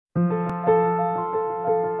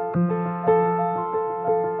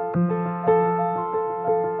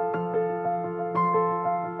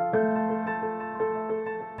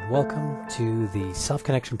welcome to the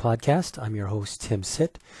Self-Connection Podcast. I'm your host, Tim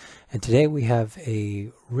Sitt, and today we have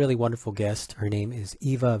a really wonderful guest. Her name is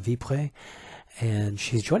Eva Wieprecht, and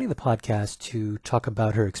she's joining the podcast to talk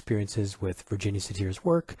about her experiences with Virginia Satir's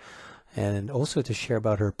work and also to share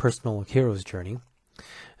about her personal hero's journey.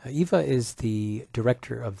 Eva is the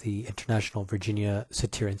director of the International Virginia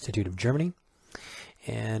Satir Institute of Germany,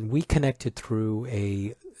 and we connected through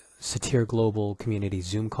a Satir Global Community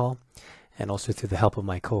Zoom call, and also through the help of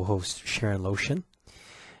my co-host Sharon Lotion.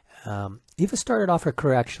 Eva started off her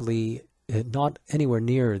career actually not anywhere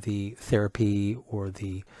near the therapy or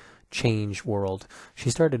the change world. She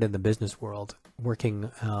started in the business world, working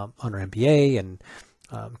on her MBA and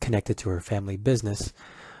connected to her family business.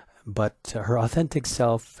 But her authentic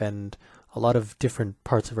self and a lot of different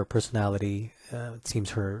parts of her personality, it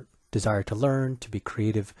seems her desire to learn, to be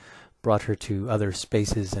creative, brought her to other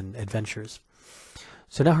spaces and adventures.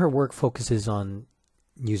 So now her work focuses on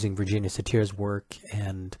using Virginia Satir's work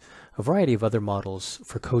and a variety of other models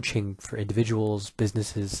for coaching for individuals,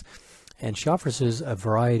 businesses, and she offers us a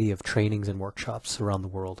variety of trainings and workshops around the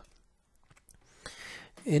world.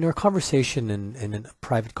 In our conversation and in a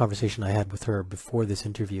private conversation I had with her before this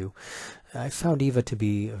interview, I found Eva to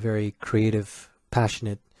be a very creative,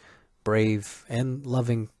 passionate, brave, and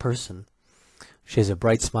loving person. She has a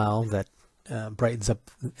bright smile that brightens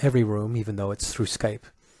up every room, even though it's through Skype.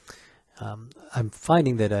 I'm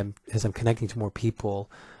finding that as I'm connecting to more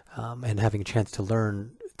people and having a chance to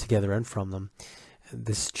learn together and from them,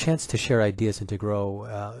 this chance to share ideas and to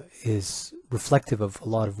grow is reflective of a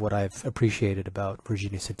lot of what I've appreciated about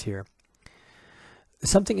Virginia Satir.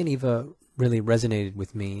 Something in Eva really resonated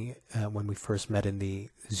with me when we first met in the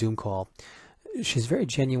Zoom call. She's very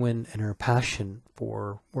genuine, and her passion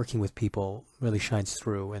for working with people really shines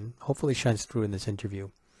through, and hopefully shines through in this interview.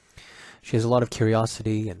 She has a lot of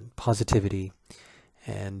curiosity and positivity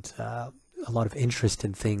and a lot of interest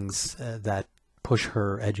in things that push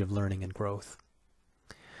her edge of learning and growth.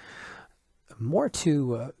 More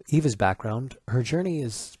to Eva's background, her journey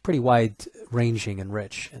is pretty wide-ranging and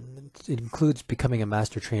rich, and it includes becoming a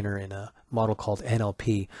master trainer in a model called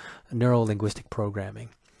NLP, Neuro-Linguistic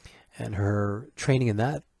Programming. And her training in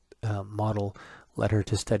that model led her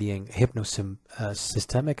to studying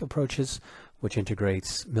hypnosystemic approaches, which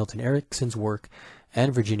integrates Milton Erickson's work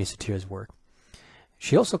and Virginia Satir's work.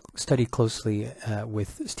 She also studied closely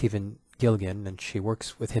with Stephen Gilligan, and she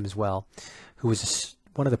works with him as well, who was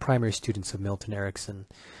one of the primary students of Milton Erickson,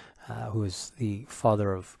 who is the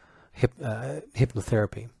father of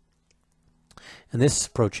hypnotherapy. And this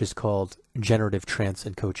approach is called generative trance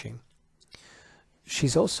and coaching.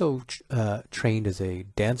 She's also trained as a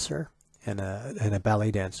dancer and a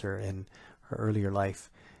ballet dancer in her earlier life,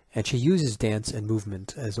 and she uses dance and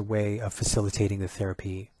movement as a way of facilitating the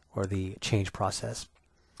therapy or the change process.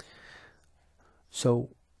 So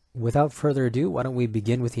without further ado, why don't we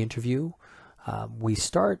begin with the interview? We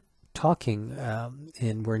start talking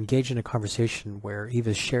and we're engaged in a conversation where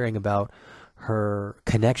Eva's sharing about her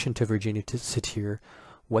connection to Virginia Satir,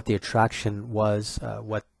 what the attraction was,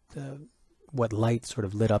 what light sort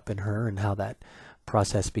of lit up in her and how that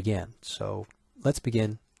process began. So let's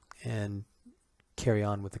begin and carry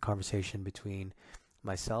on with the conversation between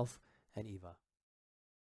myself and Eva.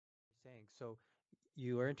 So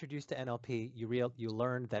you were introduced to NLP. You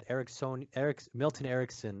learned that Milton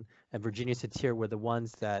Erickson and Virginia Satir were the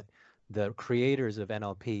ones that the creators of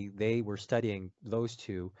NLP, they were studying those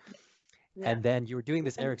two. Yeah. And then you were doing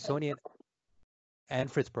this Ericksonian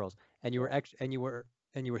and Fritz Perls, and you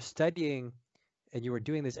were studying, and you were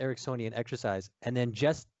doing this Ericksonian exercise, and then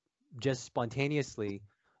just spontaneously,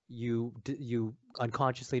 you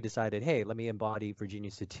unconsciously decided, hey, let me embody Virginia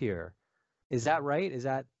Satir. Is that right? Is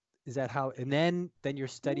that how? And then your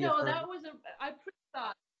study. No, that was I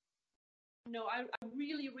thought. No, I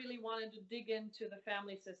really wanted to dig into the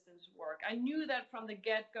family systems work. I knew that from the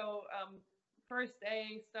get-go. First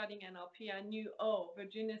day studying NLP, I knew,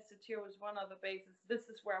 Virginia Satir was one of the bases. This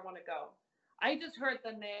is where I want to go. I just heard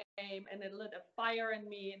the name and it lit a fire in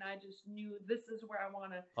me, and I just knew this is where I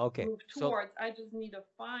want to move towards. I just need to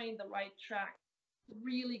find the right track to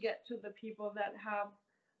really get to the people that have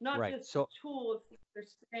not just the tools,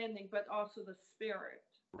 understanding, but also the spirit.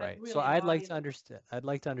 Right. Really so I'd like to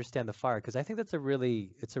understand the fire, because I think it's a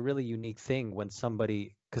really unique thing when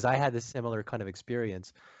somebody, because I had this similar kind of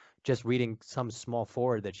experience just reading some small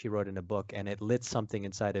foreword that she wrote in a book, and it lit something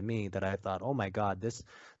inside of me that I thought, oh my God, there's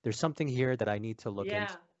something here that I need to look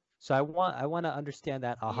into. So I want to understand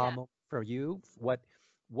that aha moment for you. What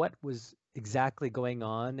was exactly going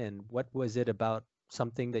on, and what was it about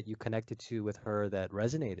something that you connected to with her that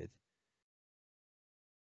resonated?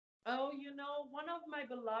 Oh, one of my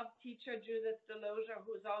beloved teacher, Judith Delozer,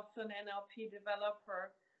 who's also an NLP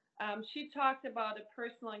developer, she talked about a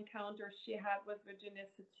personal encounter she had with Virginia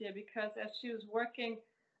Satir because as she was working,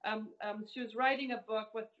 she was writing a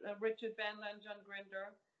book with Richard Bandler and John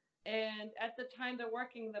Grinder. And at the time they're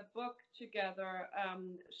working the book together,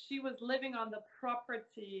 she was living on the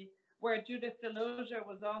property where Judith Delozer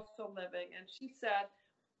was also living. And she said,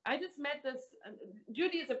 I just met this.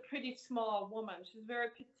 Judy is a pretty small woman. She's very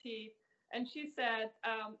petite. And she said,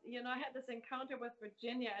 I had this encounter with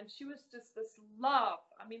Virginia, and she was just this love.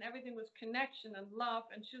 I mean, everything was connection and love.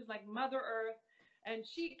 And she was like Mother Earth. And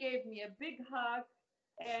she gave me a big hug.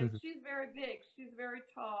 And she's very big. She's very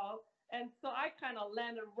tall. And so I kind of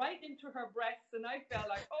landed right into her breasts. And I felt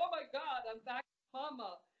like, oh my God, I'm back to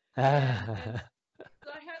Mama. And so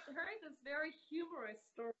I had heard this very humorous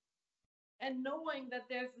story and knowing that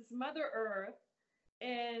there's this Mother Earth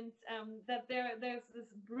and that there's this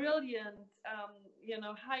brilliant,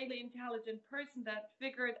 highly intelligent person that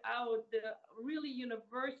figured out the really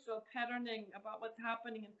universal patterning about what's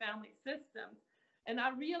happening in family systems. And I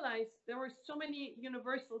realized there were so many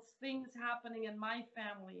universal things happening in my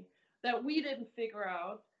family that we didn't figure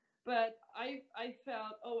out. But I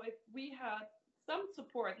felt, oh, if we had some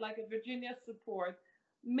support, like a Virginia support,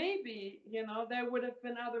 maybe, there would have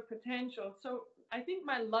been other potential. So I think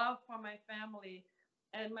my love for my family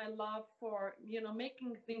and my love for,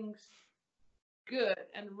 making things good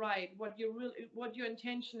and right, what your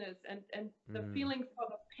intention is, and the feeling for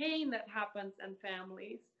the pain that happens in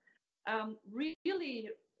families, really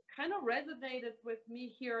kind of resonated with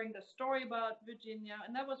me hearing the story about Virginia,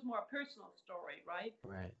 and that was more a personal story, right?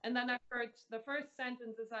 Right. And then I heard the first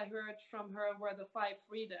sentences I heard from her were the 5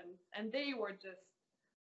 freedoms, and they were just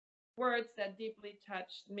words that deeply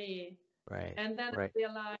touched me. Right. And then Right. I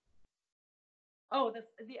realized, oh, the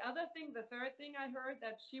third thing I heard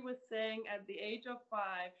that she was saying at the age of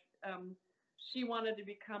 5, she wanted to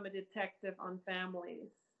become a detective on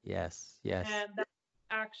families. Yes. Yes. And that's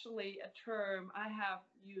actually a term I have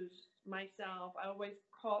used myself. I always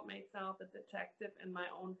called myself a detective in my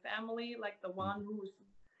own family, like the one who's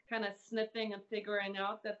kind of sniffing and figuring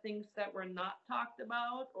out the things that were not talked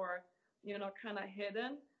about or, kind of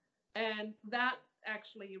hidden. And that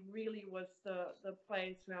actually really was the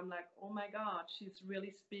place where I'm like, oh my God, she's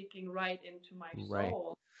really speaking right into my Right.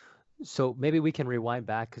 soul. So maybe we can rewind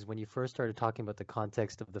back because when you first started talking about the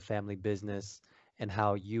context of the family business and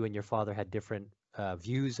how you and your father had different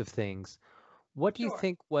views of things, what do you Sure.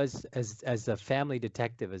 think was as a family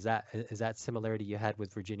detective, is that similarity you had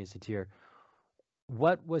with Virginia Satir?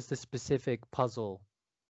 What was the specific puzzle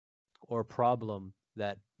or problem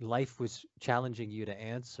that life was challenging you to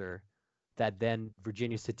answer that then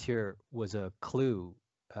Virginia Satir was a clue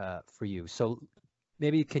for you? So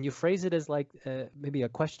maybe can you phrase it as like maybe a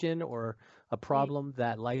question or a problem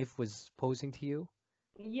that life was posing to you?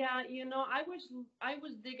 Yeah, I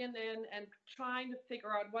was digging in and trying to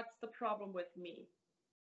figure out what's the problem with me.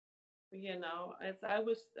 As I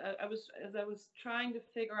was trying to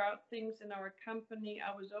figure out things in our company,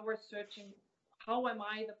 I was over searching, how am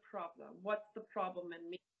I the problem? What's the problem in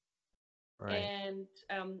me? Right. And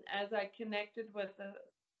as I connected with the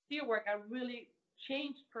field work, I really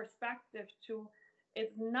changed perspective to,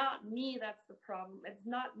 it's not me that's the problem. It's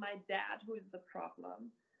not my dad who is the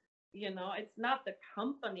problem. It's not the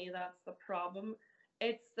company that's the problem.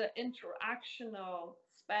 It's the interactional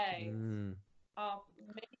space Mm, of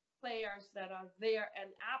many players that are there and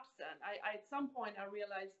absent. At some point I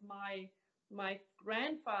realized my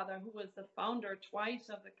grandfather, who was the founder twice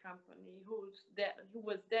of the company, who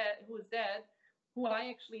was dead, who I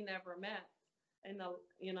actually never met. And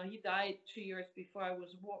he died 2 years before I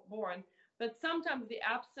was born. But sometimes the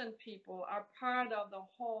absent people are part of the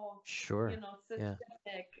whole, sure. Yeah.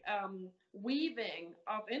 systemic weaving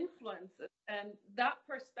of influences, and that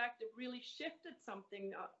perspective really shifted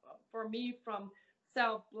something for me from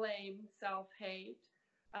self-blame, self-hate,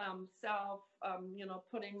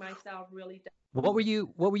 putting myself really down. What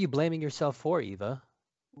were you blaming yourself for, Eva?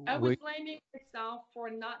 I was Were, blaming myself for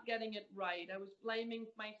not getting it right. I was blaming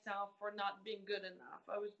myself for not being good enough.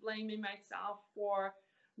 I was blaming myself for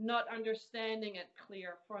not understanding it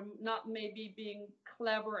clear, for not maybe being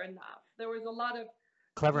clever enough. There was a lot of,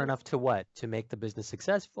 clever you know, enough to what? To make the business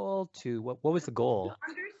successful? To what was the to goal?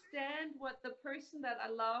 understand what the person that I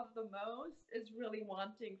love the most is really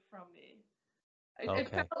wanting from me. It Okay.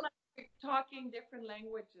 felt like we're talking different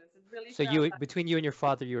languages. It really So felt you like, between you and your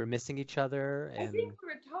father, you were missing each other I think and we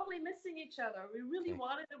were totally missing each other. We really okay.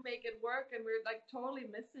 wanted to make it work, and we are like totally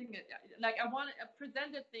missing it. Like I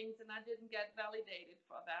presented things, and I didn't get validated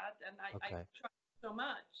for that, and I Okay. tried so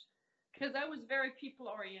much. because I was very people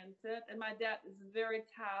oriented and my dad is very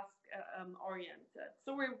task oriented.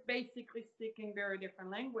 So we're basically speaking very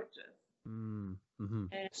different languages. Mm-hmm.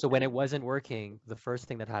 And So when it wasn't working, the first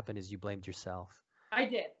thing that happened is you blamed yourself. I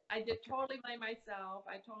did. I did Okay. totally blame myself.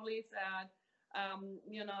 I totally said,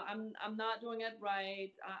 I'm not doing it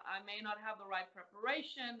right. I may not have the right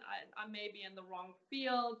preparation. I may be in the wrong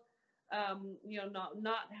field.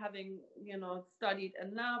 Not having studied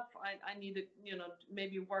enough. I need to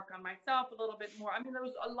maybe work on myself a little bit more. I mean, there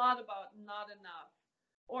was a lot about not enough,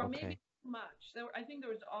 or maybe Okay. too much. I think there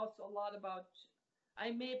was also a lot about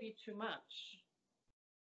I may be too much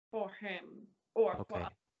for him or for us.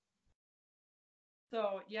 Okay.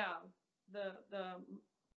 So yeah, the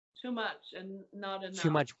too much and not Too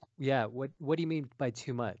enough. much. Yeah. What do you mean by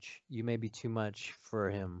too much? You may be too much for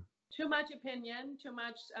him. Too much opinion, too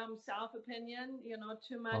much self opinion.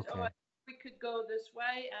 Too much. Oh, Okay. we could go this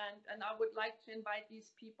way, and I would like to invite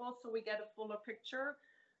these people so we get a fuller picture.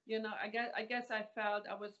 I guess I felt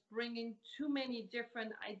I was bringing too many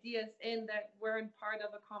different ideas in that weren't part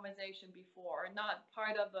of a conversation before, not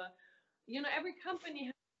part of a. Every company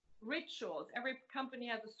has rituals. Every company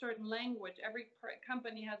has a certain language. Every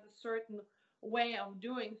company has a certain way of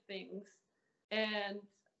doing things, and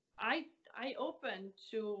I open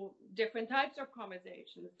to different types of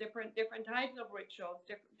conversations, different types of rituals,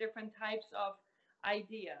 different types of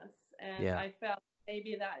ideas, and Yeah. I felt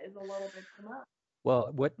maybe that is a little bit too much.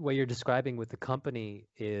 Well, what you're describing with the company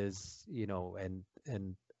is,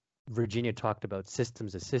 and Virginia talked about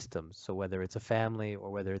systems as systems. So whether it's a family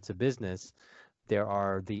or whether it's a business, there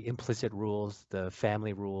are the implicit rules, the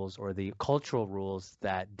family rules, or the cultural rules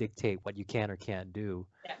that dictate what you can or can't do.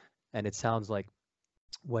 Yeah, And it sounds like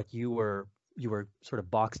what you were sort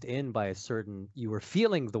of boxed in by a certain, you were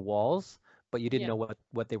feeling the walls, but you didn't yeah. know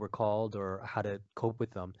what they were called or how to cope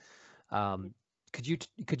with them. Um, could you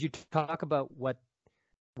talk about what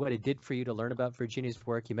it did for you to learn about Virginia's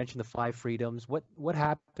work? You mentioned the five freedoms. What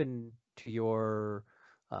happened to your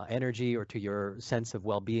energy or to your sense of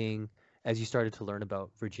well-being as you started to learn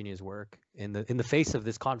about Virginia's work in the face of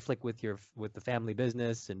this conflict with the family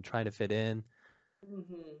business and trying to fit in? hmm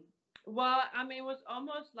Well, I mean, it was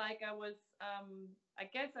almost like I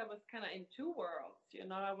guess I was kind of in two worlds.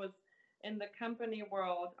 I was in the company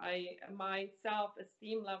world. My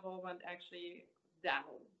self-esteem level went actually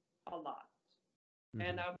down a lot,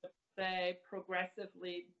 and Hmm. I would say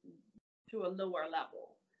progressively to a lower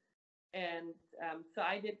level. And so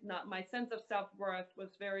I did not. My sense of self-worth was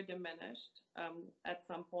very diminished at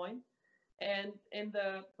some point. And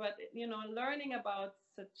but learning about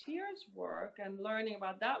Satir's work and learning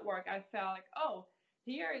about that work, I felt like, oh,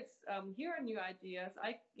 here are new ideas.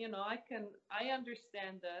 I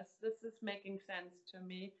understand this. This is making sense to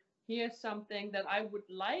me. Here's something that I would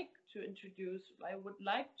like to introduce. I would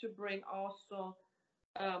like to bring also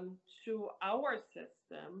to our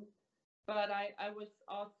system. But I was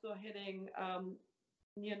also hitting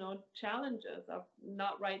challenges of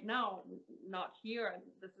not right now, not here, and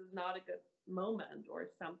this is not a good moment or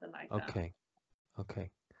something like that. Okay. Okay.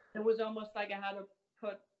 It was almost like I had to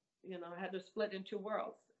put, I had to split into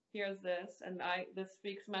worlds. Here's this, and this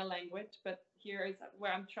speaks my language, but here is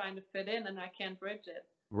where I'm trying to fit in, and I can't bridge it.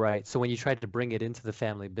 Right. So when you tried to bring it into the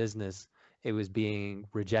family business, it was being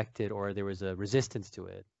rejected or there was a resistance to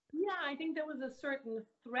it. Yeah, I think there was a certain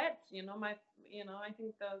threat. I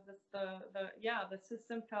think the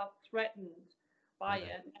system felt threatened by Right.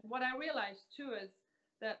 it. And what I realized too is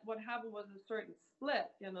that what happened was a certain split.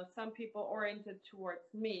 Some people oriented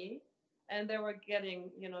towards me, and they were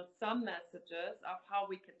getting some messages of how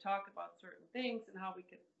we could talk about certain things and how we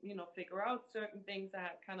could figure out certain things. I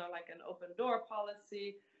had kind of like an open door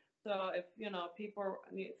policy. So if people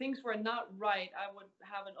things were not right, I would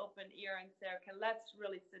have an open ear and say, okay, let's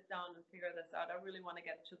really sit down and figure this out. I really want to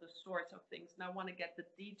get to the source of things, and I want to get the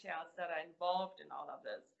details that are involved in all of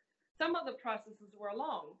this. Some of the processes were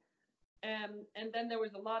long, and then there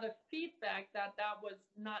was a lot of feedback that was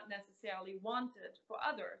not necessarily wanted for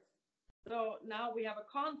others. So now we have a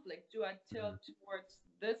conflict. Do I Hmm. tilt towards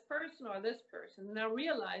this person or this person? And I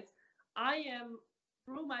realize I am,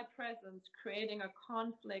 through my presence, creating a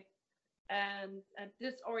conflict and a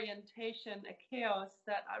disorientation, a chaos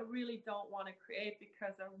that I really don't want to create,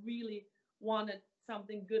 because I really wanted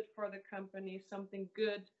something good for the company, something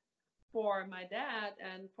good for my dad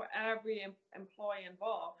and for every employee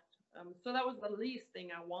involved. So that was the least thing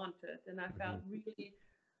I wanted, and I felt Hmm. really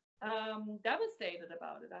devastated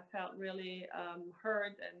about it. I felt really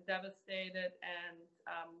hurt and devastated and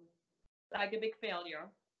like a big failure.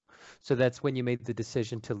 So that's when you made the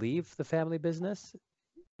decision to leave the family business?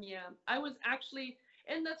 Yeah, I was actually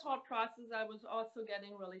in this whole process, I was also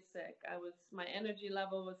getting really sick. My energy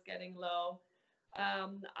level was getting low.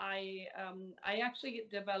 I actually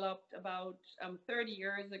developed about 30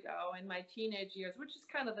 years ago in my teenage years, which is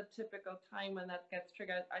kind of the typical time when that gets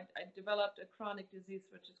triggered. I developed a chronic disease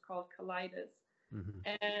which is called colitis,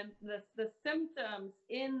 and the symptoms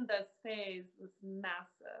in this phase was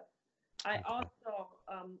massive. I also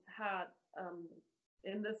had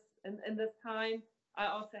in this time. I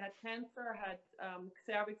also had cancer, had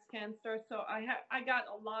cervix cancer. So I got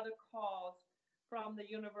a lot of calls from the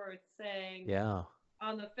universe saying, Yeah.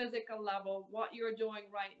 on the physical level, what you're doing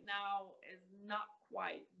right now is not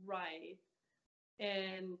quite right.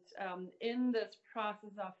 And in this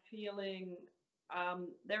process of feeling,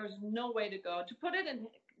 there is no way to go. To put it in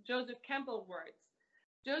Joseph Campbell words,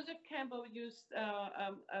 Joseph Campbell used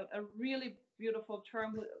a really beautiful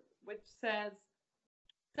term which says,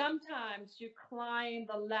 sometimes you climb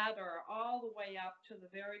the ladder all the way up to the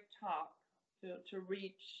very top to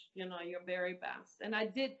reach, your very best. And I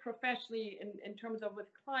did professionally in terms of with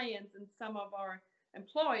clients and some of our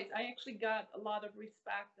employees, I actually got a lot of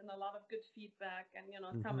respect and a lot of good feedback and,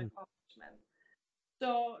 some accomplishment.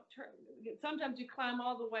 So sometimes you climb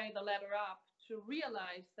all the way the ladder up to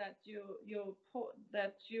realize that you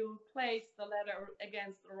place the ladder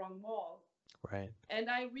against the wrong wall. Right.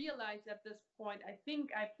 And I realized at this point, I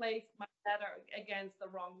think I placed my ladder against the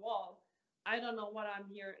wrong wall. I don't know what I'm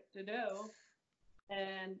here to do.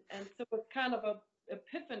 And so it's kind of a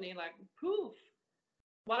epiphany, like poof,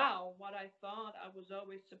 wow, what I thought I was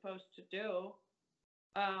always supposed to do.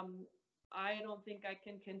 I don't think I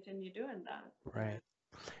can continue doing that. Right.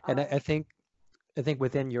 And I think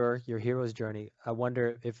within your hero's journey, I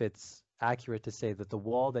wonder if it's accurate to say that the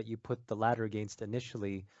wall that you put the ladder against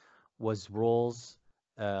initially was roles,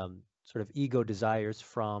 sort of ego desires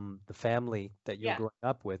from the family that you're growing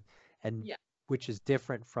up with, and which is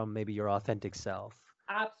different from maybe your authentic self.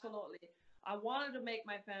 Absolutely. I wanted to make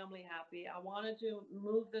my family happy. I wanted to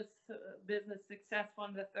move this business successful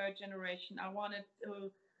in the third generation. I wanted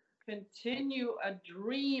to continue a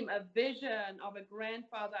dream, a vision of a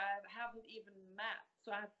grandfather I haven't even met.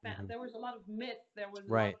 So I found there was a lot of myth, there was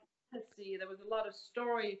a lot of fantasy, there was a lot of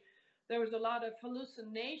story, there was a lot of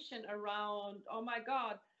hallucination around, oh my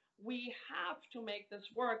God, we have to make this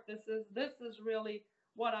work. This is really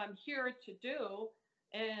what I'm here to do.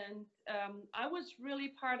 And I was really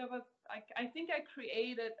part of I think I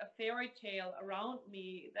created a fairy tale around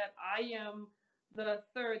me that I am the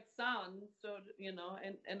third son, so,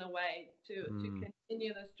 in a way to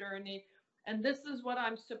continue this journey. And this is what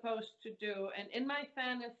I'm supposed to do. And in my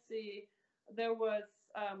fantasy, there was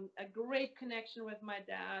a great connection with my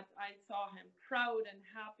dad. I saw him proud and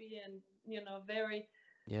happy and, very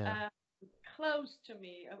close to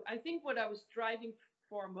me. I think what I was striving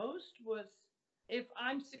for most was, if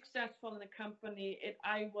I'm successful in the company,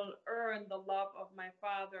 I will earn the love of my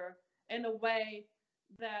father in a way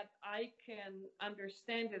that I can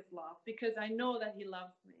understand his love, because I know that he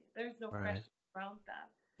loves me. There's no question around that.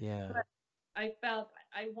 Yeah. But I felt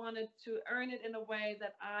I wanted to earn it in a way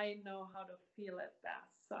that I know how to feel it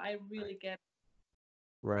best. So I really get it.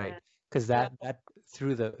 Right. Because that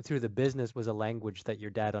through the business was a language that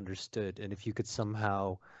your dad understood, and if you could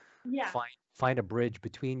somehow find a bridge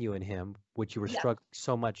between you and him, which you were struggling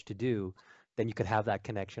so much to do, then you could have that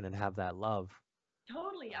connection and have that love.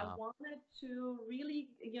 Totally. I wanted to really,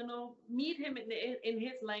 meet him in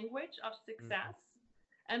his language of success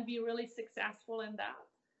and be really successful in that.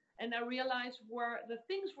 And I realized where the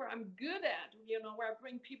things where I'm good at, where I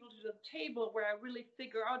bring people to the table, where I really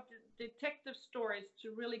figure out detective stories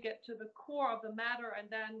to really get to the core of the matter and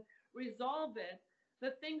then resolve it.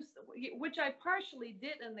 The things which I partially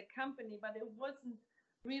did in the company, but it wasn't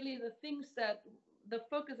really the things that the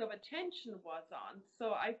focus of attention was on.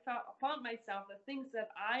 So I found myself, the things that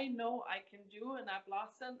I know I can do and I've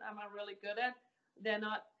blossomed, I'm really good at, they're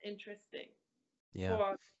not interesting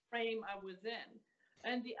for the frame I was in.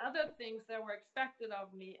 And the other things that were expected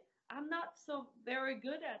of me, I'm not so very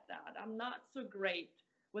good at that. I'm not so great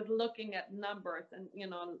with looking at numbers and,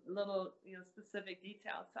 little, specific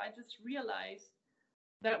details. So I just realized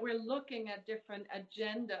that we're looking at different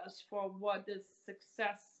agendas for what does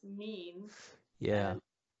success mean. Yeah.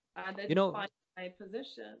 And identify my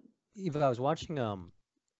position. Eva, I was watching on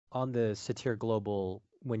the Satir Global,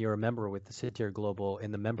 when you're a member with the Satir Global,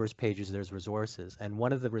 in the members pages, there's resources. And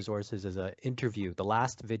one of the resources is an interview. The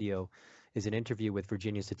last video is an interview with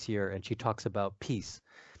Virginia Satir, and she talks about peace.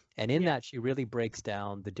 And in that, she really breaks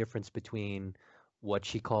down the difference between what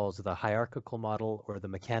she calls the hierarchical model or the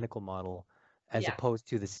mechanical model, as opposed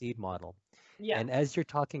to the seed model. And as you're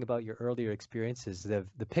talking about your earlier experiences,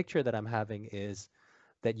 the picture that I'm having is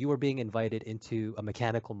that you were being invited into a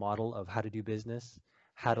mechanical model of how to do business,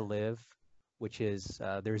 how to Yeah. live, which is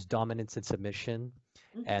there's dominance and submission,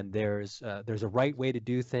 Hmm. and there's a right way to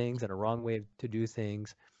do things and a wrong way to do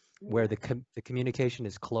things, where Yeah. the communication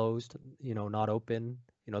is closed, not open.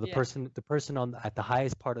 Yeah. The person on at the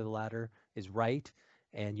highest part of the ladder is right,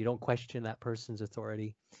 and you don't question that person's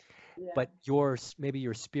authority. Yeah. But maybe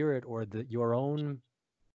your spirit or your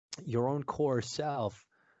own core self,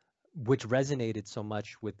 which resonated so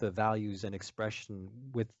much with the values and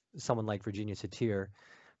expression with someone like Virginia Satir,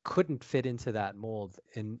 couldn't fit into that mold.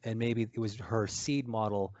 And maybe it was her seed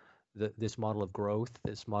model, this model of growth,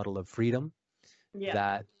 this model of freedom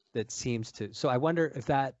Yeah. that seems to. So I wonder if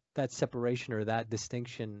that separation or that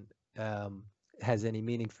distinction has any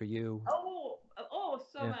meaning for you. Oh,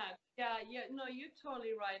 so Yeah. much. Yeah, yeah. No, you're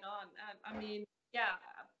totally right on. I mean, yeah,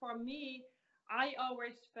 for me, I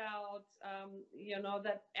always felt,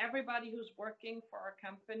 that everybody who's working for a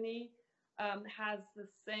company has the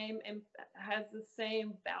same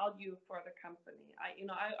value for the company.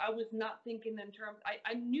 I was not thinking in terms.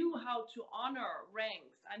 I knew how to honor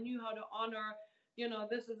ranks. I knew how to honor,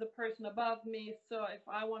 this is a person above me. So if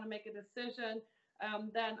I want to make a decision,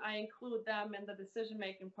 then I include them in the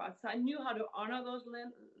decision-making process. I knew how to honor those,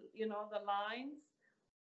 the lines,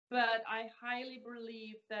 but I highly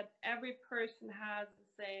believe that every person has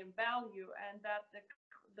the same value, and that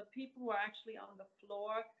the people who are actually on the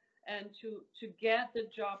floor and to get the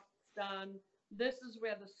job done, this is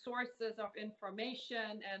where the sources of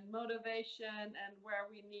information and motivation, and where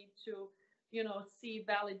we need to, see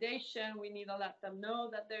validation. We need to let them know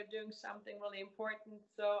that they're doing something really important.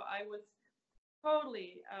 So I was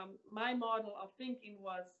totally, my model of thinking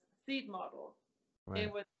was seed model. It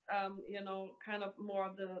Right. was, kind of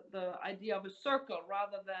more the idea of a circle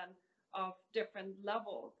rather than of different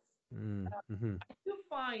levels. Mm-hmm. I do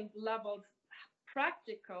find levels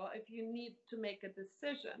practical if you need to make a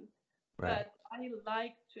decision, Right. but I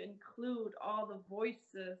like to include all the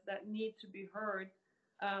voices that need to be heard,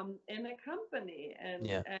 in a company.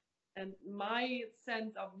 Yeah. And my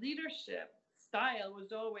sense of leadership style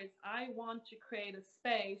was always, I want to create a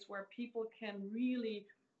space where people can really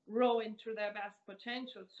grow into their best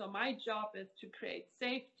potential. So my job is to create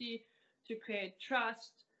safety, to create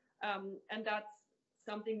trust, and that's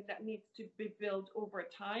something that needs to be built over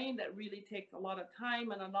time. That really takes a lot of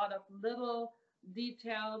time and a lot of little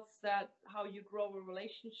details, that how you grow a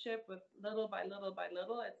relationship with little by little by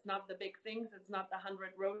little. It's not the big things. It's not the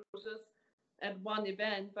 100 roses at one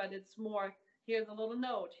event, but it's more, here's a little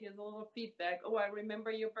note, here's a little feedback. Oh, I remember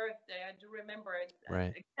your birthday. I do remember it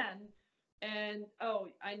Right. again. And oh,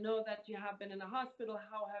 I know that you have been in a hospital.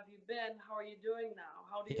 How have you been? How are you doing now?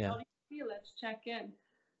 How Yeah. do you feel? Let's check in.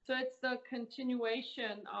 So it's the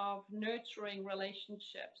continuation of nurturing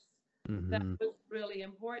relationships that Mm-hmm. was really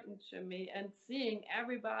important to me, and seeing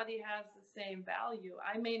everybody has the same value.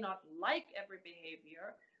 I may not like every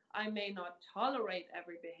behavior. I may not tolerate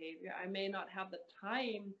every behavior. I may not have the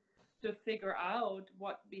time to figure out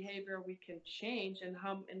what behavior we can change and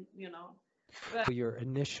how, and but Your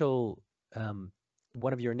initial, um,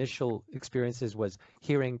 one of your initial experiences was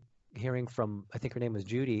hearing from, I think her name was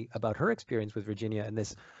Judy, about her experience with Virginia and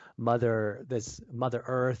this mother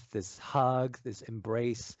Earth, this hug, this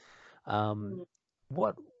embrace. Um, mm,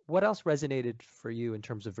 what what else resonated for you in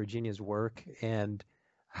terms of Virginia's work, and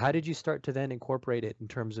how did you start to then incorporate it in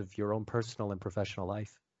terms of your own personal and professional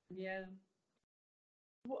life? yeah.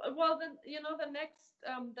 Well, then,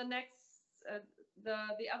 the next,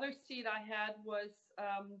 the other seed I had was,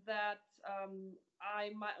 that,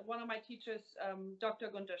 one of my teachers, Dr.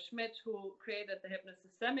 Gunther Schmidt, who created the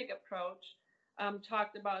hypnosystemic approach,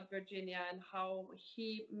 talked about Virginia and how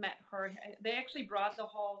he met her. They actually brought the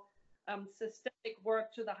whole, systemic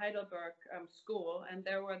work to the Heidelberg, school, and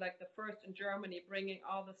they were like the first in Germany bringing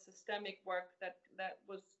all the systemic work that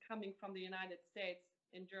was coming from the United States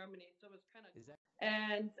in Germany. So it was kind of, Is that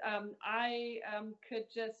and, I, could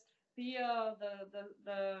just feel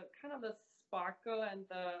the kind of the sparkle and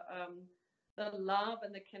the love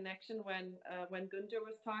and the connection when Gunther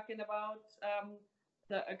was talking about,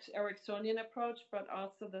 the Ericksonian approach, but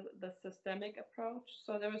also the systemic approach.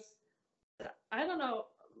 So there was, I don't know,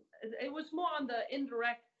 it was more on the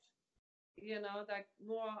indirect, like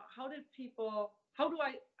more, how did people, how do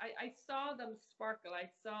I saw them sparkle. I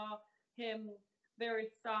saw him very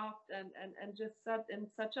soft and just sat in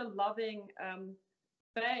such a loving,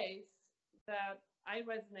 space, that I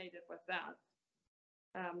resonated with that.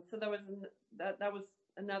 So that was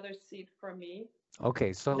another seed for me.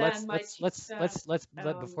 okay? So Then let's my let's let's teacher, let's let's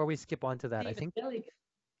let before we skip on to that, I Stephen think. Gilligan.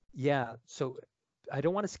 Yeah, so I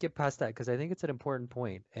don't want to skip past that because I think it's an important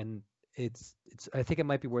point. And I think it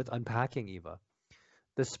might be worth unpacking, Eva.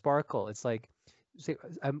 The sparkle, it's like, see,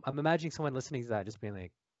 I'm imagining someone listening to that just being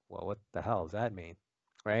like, well, what the hell does that mean?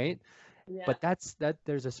 Right? Yeah. But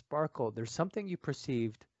there's a sparkle, there's something you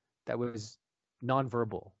perceived that was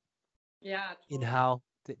nonverbal Yeah, in totally. how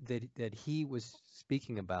that he was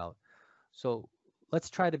speaking about. So let's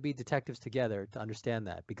try to be detectives together to understand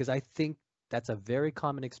that, because I think that's a very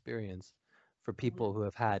common experience for people Mhm. who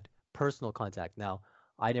have had personal contact. Now,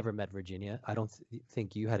 I never met Virginia. I don't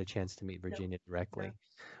think you had a chance to meet No, Virginia yeah, directly,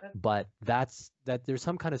 that's, but that there's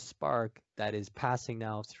some kind of spark that is passing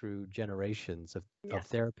now through generations yeah, of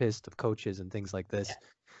therapists, of coaches, and things like yeah, this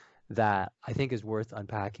that I think is worth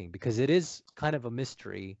unpacking, because it is kind of a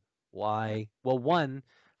mystery yeah. why, well, one,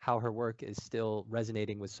 how her work is still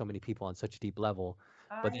resonating with so many people on such a deep level.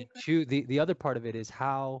 But I then agree. two, the other part of it is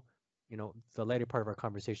how, the later part of our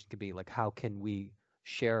conversation could be like, how can we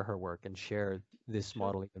share her work and share this Sure.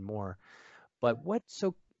 model even more? Yeah. But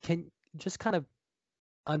so can just kind of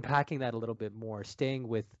unpacking that a little bit more, staying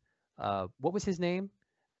with, what was his name?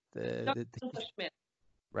 The Dr. Schmidt.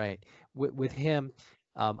 Right. With Yeah. him,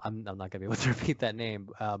 I'm not gonna be able to repeat that name.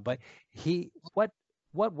 But he, what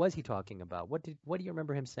was he talking about? What do you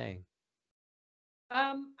remember him saying?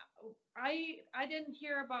 Um, I didn't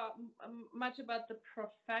hear about much about the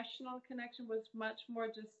professional connection. Was much more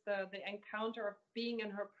just the encounter of being in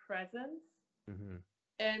her presence, Hmm.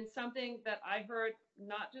 and something that I heard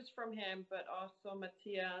not just from him but also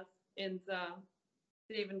Matthias, Inza,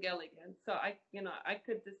 Stephen Gilligan. So I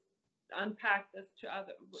could just unpack this to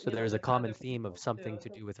other, So there's a with common other theme of people something too. to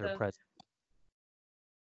So do with her the presence.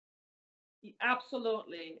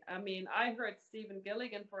 Absolutely. I mean, I heard Stephen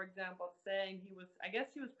Gilligan, for example, saying I guess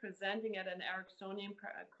he was presenting at an Ericksonian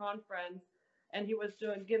conference, and he was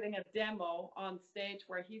giving a demo on stage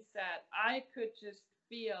where he said, I could just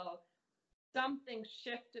feel something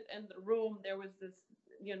shifted in the room. There was this,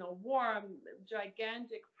 warm,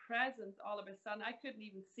 gigantic presence all of a sudden. I couldn't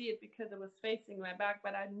even see it because it was facing my back,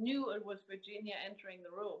 but I knew it was Virginia entering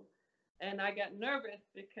the room. And I got nervous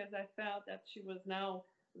because I felt that she was now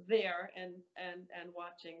there and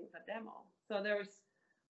watching the demo. So there was,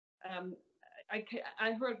 um,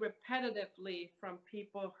 I heard repetitively from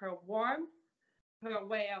people her warmth, her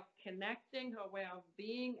way of connecting, her way of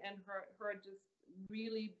being, and her just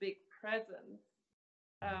really big presence,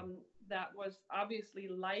 that was obviously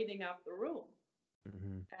lighting up the room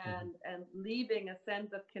Hmm. Hmm. and leaving a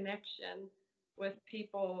sense of connection with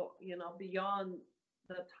people, beyond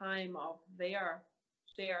the time of their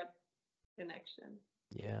shared connection.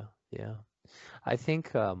 Yeah, yeah. I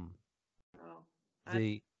think So I,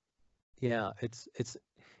 the yeah, it's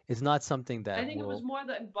not something I that think it was will. more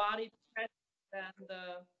the embodied presence than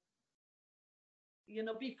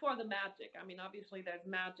before the magic. I mean, obviously there's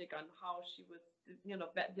magic on how she was,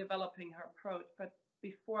 developing her approach, but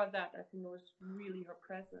before that, I think it was really her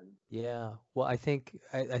presence. Yeah. Well, I think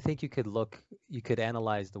you could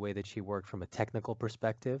analyze the way that she worked from a technical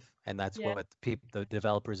perspective, and that's Yeah, what the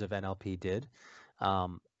developers of NLP did.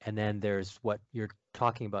 And then there's what you're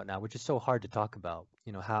talking about now, which is so hard to talk about.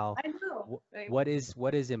 I know. What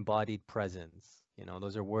is embodied presence?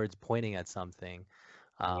 Those are words pointing at something.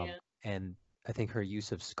 Yeah. And I think her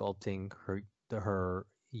use of sculpting, her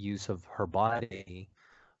use of her body,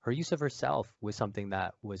 her use of herself was something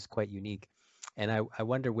that was quite unique. And I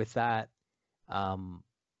wonder with that, um,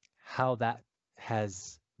 how that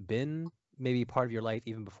has been maybe part of your life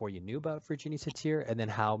even before you knew about Virginia Satir, and then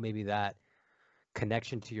how maybe that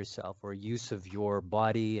connection to yourself or use of your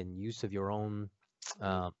body and use of your own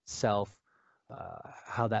Mm. self,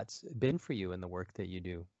 how that's been for you in the work that you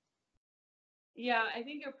do. Yeah, I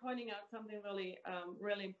think you're pointing out something really,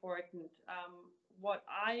 really important. What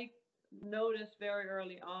I noticed very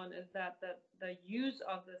early on is that the use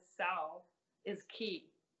of the self is key.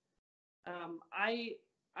 I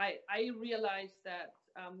realized that,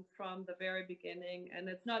 from the very beginning, and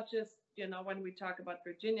it's not just when we talk about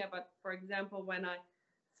Virginia, but for example, when I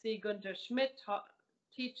see Gunther Schmidt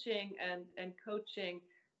teaching and coaching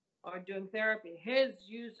or doing therapy, his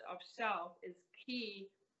use of self is key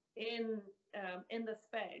in in the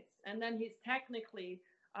space. And then he's technically,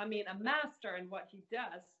 I mean, a master in what he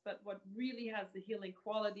does. But what really has the healing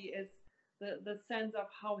quality is the sense of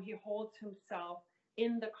how he holds himself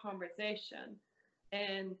in the conversation.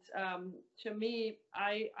 And to me,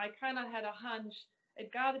 I kind of had a hunch.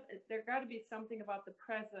 There got to be something about the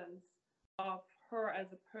presence of her as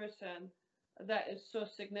a person that is so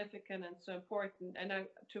significant and so important. And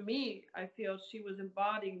to me, I feel she was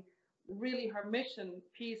embodying really her mission: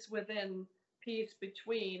 peace within, peace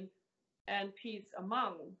between, and peace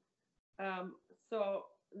among. Um, so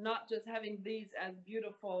not just having these as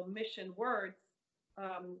beautiful mission words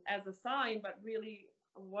as a sign, but really,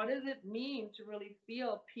 what does it mean to really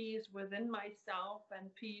feel peace within myself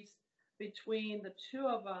and peace between the two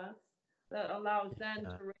of us that allows then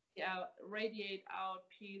to radiate out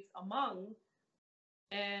peace among,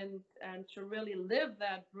 and to really live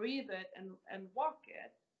that, breathe it, and walk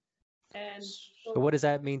it. And so what does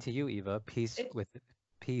that mean to you, Eva? Peace with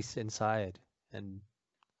peace inside. And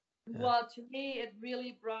well, to me, it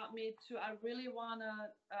really brought me to, I really want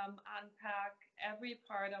to unpack every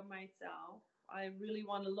part of myself. I really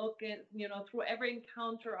want to look at, through every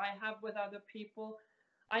encounter I have with other people,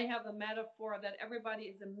 I have a metaphor that everybody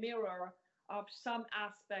is a mirror of some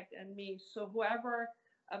aspect in me. So whoever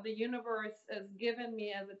of the universe has given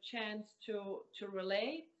me as a chance to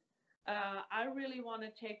relate, I really want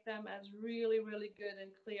to take them as really, really good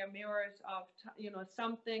and clear mirrors of,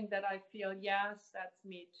 something that I feel, yes, that's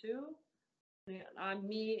me too. I'm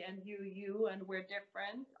me and you, and we're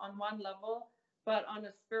different on one level, but on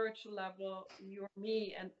a spiritual level, you're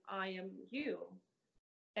me and I am you.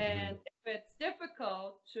 And if it's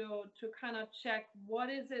difficult to kind of check what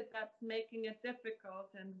is it that's making it difficult,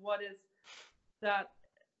 and what is that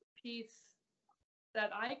piece that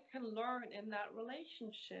I can learn in that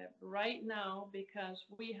relationship right now, because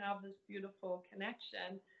we have this beautiful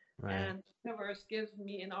connection, and the universe gives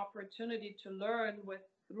me an opportunity to learn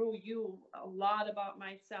through you a lot about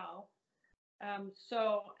myself.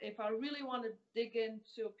 So if I really want to dig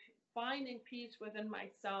into finding peace within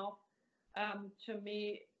myself, to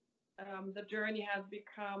me, the journey has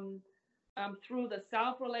become through the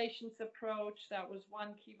self-relations approach. That was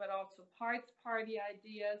one key, but also parts party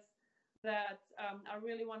ideas, that I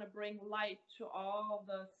really want to bring light to all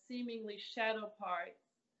the seemingly shadow parts,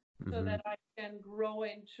 so that I can grow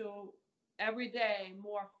into every day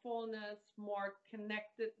more fullness, more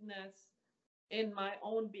connectedness in my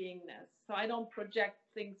own beingness. So I don't project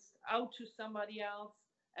things out to somebody else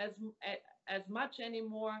as much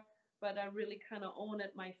anymore, but I really kind of own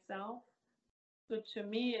it myself. So to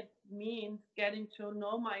me, it means getting to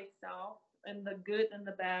know myself, and the good and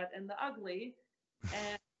the bad and the ugly,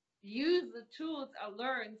 and use the tools I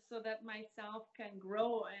learned so that myself can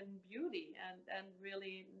grow in beauty and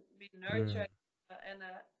really be nurtured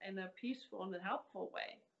in a peaceful and a helpful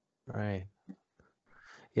way. Right.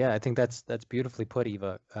 Yeah, I think that's beautifully put,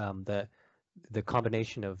 Eva. The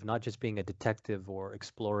combination of not just being a detective or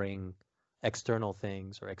exploring external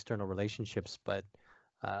things or external relationships, but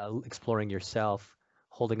exploring yourself,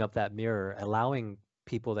 holding up that mirror, allowing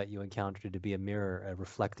people that you encounter to be a mirror, a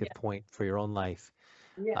reflective point for your own life.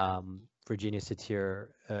 Virginia Satir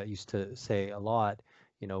used to say a lot,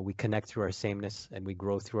 we connect through our sameness and we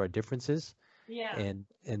grow through our differences. And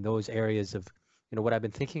those areas of, what I've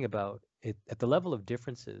been thinking about, at the level of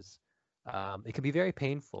differences, it can be very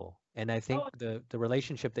painful. And I think the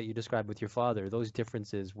relationship that you described with your father, those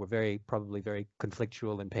differences were probably very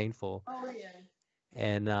conflictual and painful.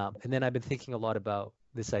 And then I've been thinking a lot about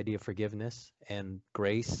this idea of forgiveness and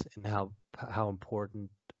grace, and how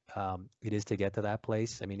important it is to get to that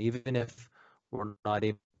place. I mean, even if we're not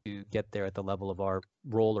able to get there at the level of our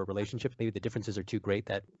role or relationship, maybe the differences are too great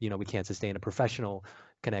that we can't sustain a professional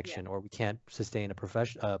connection, or we can't sustain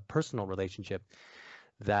a personal relationship.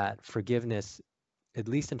 That forgiveness, at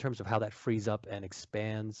least in terms of how that frees up and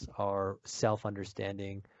expands our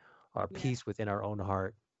self-understanding, our peace within our own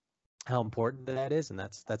heart, how important that is. And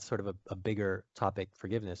that's sort of a bigger topic,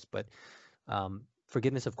 forgiveness. But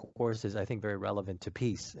forgiveness, of course, is, I think, very relevant to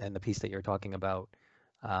peace and the peace that you're talking about.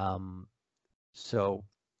 So.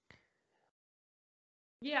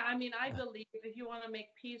 Yeah, I mean, I believe if you want to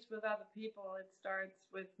make peace with other people, it starts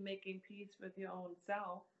with making peace with your own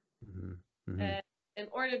self. And in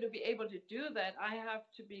order to be able to do that, I have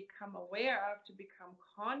to become aware, I have to become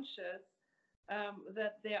conscious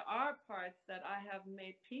that there are parts that I have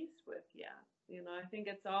made peace with yet. I think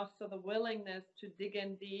it's also the willingness to dig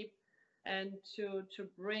in deep and to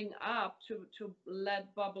bring up, to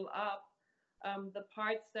let bubble up the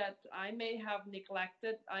parts that I may have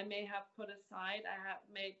neglected, I may have put aside,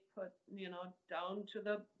 may put down to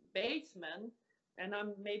the basement, and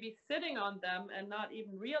I'm maybe sitting on them and not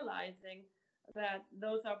even realizing that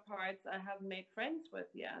those are parts I haven't made friends with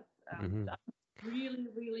yet. Really,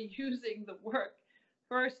 really using the work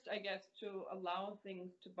first, I guess, to allow things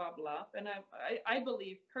to bubble up. And I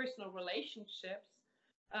believe personal relationships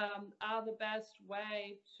are the best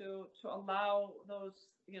way to allow those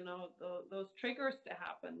those triggers to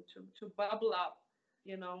happen, to bubble up.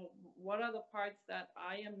 What are the parts that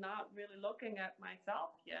I am not really looking at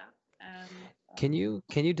myself yet? And can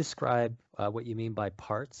you describe what you mean by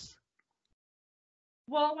parts?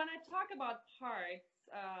 Well, when I talk about parts,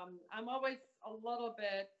 I'm always a little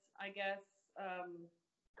bit, I guess,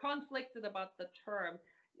 conflicted about the term.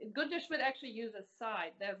 Gunter Schmidt actually use a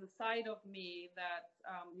side. There's a side of me that,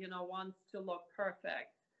 wants to look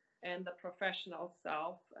perfect and the professional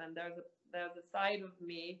self. And there's a side of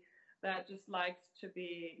me that just likes to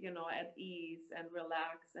be, at ease and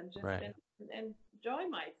relax and just enjoy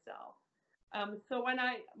myself. So when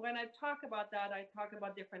I talk about that, I talk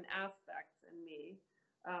about different aspects in me.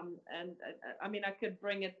 And I mean, I could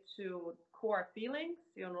bring it to core feelings,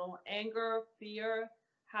 anger, fear,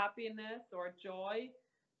 happiness, or joy.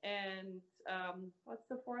 And what's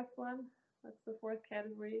the fourth one? What's the fourth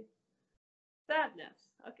category? Sadness.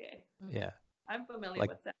 Okay. Yeah. I'm familiar like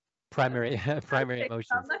with that. primary emotions.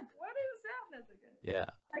 I'm like, what is sadness again? Yeah.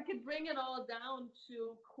 I could bring it all down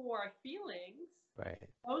to core feelings. Right.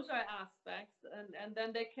 Those are aspects, and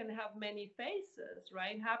then they can have many faces,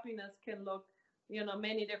 right? Happiness can look,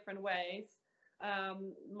 many different ways.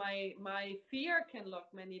 My fear can look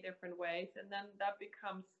many different ways, and then that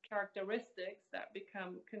becomes characteristics that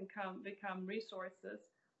become resources.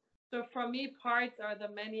 So for me, parts are the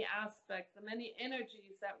many aspects, the many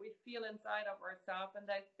energies that we feel inside of ourselves, and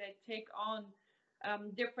that they take on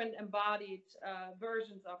different embodied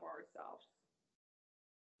versions of ourselves.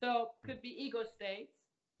 So could be ego states,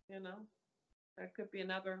 that could be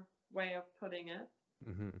another way of putting it.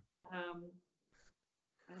 Mm-hmm.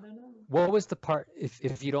 I don't know. What was the part,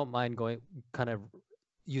 if you don't mind going, kind of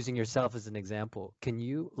using yourself as an example, can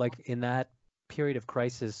you, like, in that period of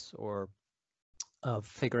crisis or of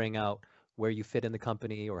figuring out where you fit in the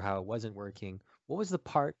company or how it wasn't working, what was the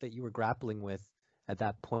part that you were grappling with at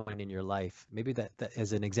that point in your life? Maybe that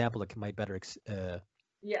as an example that might better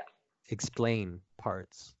explain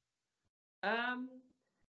parts.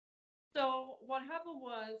 So what happened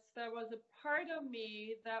was there was a part of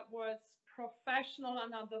me that was professional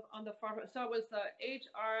and on the farm. So I was the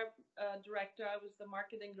HR director. I was the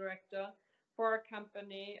marketing director for a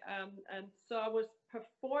company, and so I was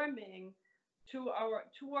performing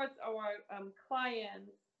towards our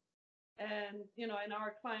clients, and in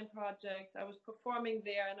our client project, I was performing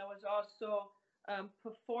there, and I was also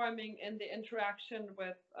performing in the interaction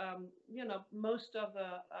with most of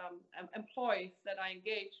the employees that I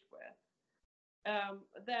engaged with.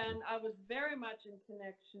 Then I was very much in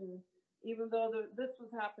connection, even though this was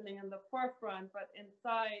happening in the forefront, but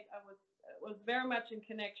inside I was very much in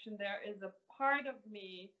connection. There is a part of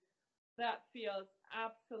me that feels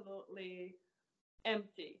absolutely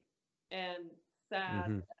empty and sad.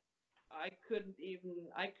 Mm-hmm. I couldn't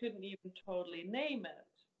even totally name it.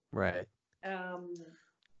 Right.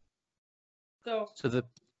 So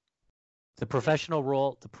the professional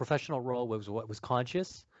role was what was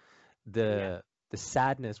conscious. The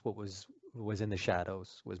sadness, what was in the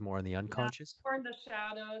shadows, was more in the unconscious. More in the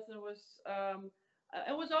shadows.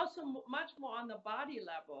 It was also much more on the body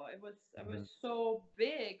level. It was so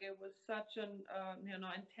big. It was such an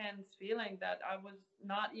intense feeling that I was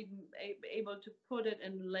not even able to put it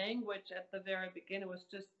in language at the very beginning. It was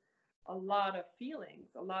just a lot of feelings,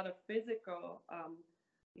 a lot of physical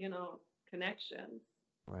connections.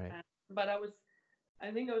 Right. But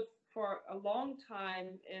I think it was for a long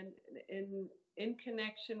time in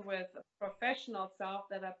connection with a professional self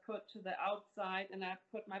that I put to the outside, and I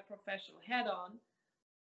put my professional head on.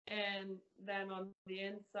 And then on the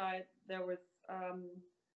inside, there was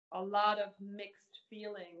a lot of mixed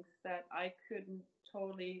feelings that I couldn't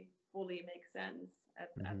totally fully make sense at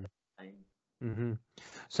the time. Mm-hmm.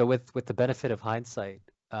 So with the benefit of hindsight,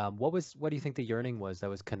 what do you think the yearning was that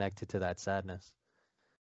was connected to that sadness?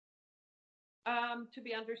 To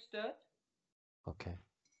be understood. Okay.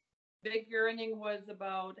 Big yearning was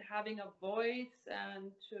about having a voice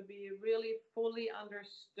and to be really fully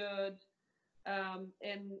understood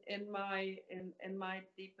in my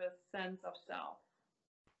deepest sense of self.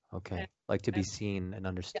 Okay. Like to be seen and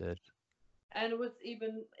understood. And it was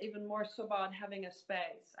even more so about having a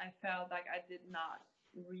space. I felt like I did not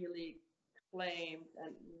really claim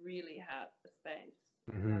and really have a space.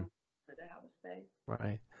 Mm-hmm. To have a space.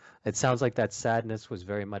 Right. It sounds like that sadness was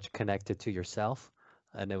very much connected to yourself,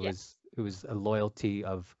 and it was a loyalty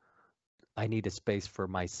of, I need a space for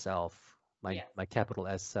myself, my capital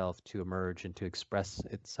S self, to emerge and to express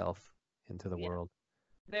itself into the world.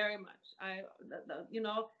 Very much. I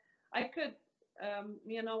could,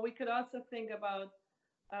 we could also think about,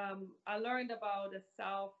 I learned about a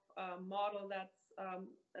self model that's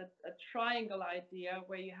a triangle idea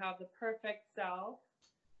where you have the perfect self.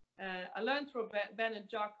 I learned through Ben and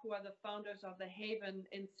Jock, who are the founders of the Haven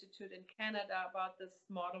Institute in Canada, about this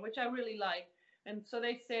model, which I really like. And so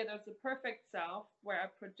they say there's a perfect self where I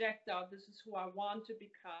project out, this is who I want to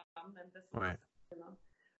become, and this is you know.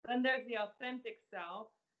 Then there's the authentic self,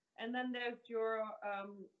 and then there's your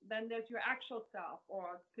actual self,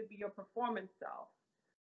 or it could be your performance self.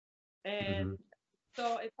 Mm-hmm. And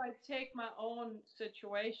so if I take my own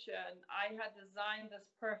situation, I had designed this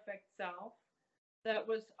perfect self that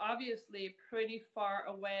was obviously pretty far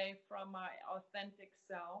away from my authentic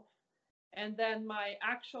self. And then my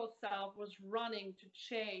actual self was running to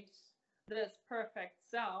chase this perfect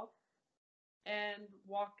self and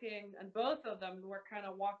walking, and both of them were kind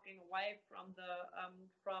of walking away from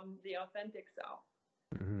the authentic self.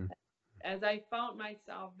 Mm-hmm. As I found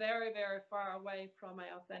myself very, very far away from my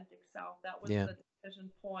authentic self, that was Yeah. the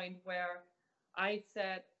decision point where I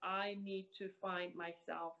said, I need to find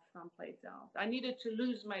myself someplace else. I needed to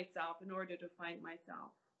lose myself in order to find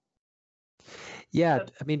myself. Yeah. So,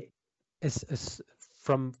 I mean, it's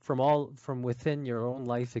from within your own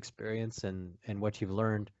life experience and what you've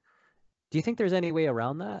learned. Do you think there's any way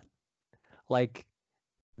around that? Like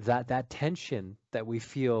that tension that we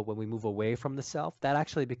feel when we move away from the self, that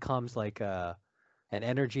actually becomes like an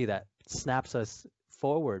energy that snaps us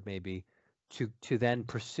forward maybe to then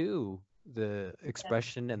pursue the yeah,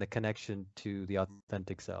 expression and the connection to the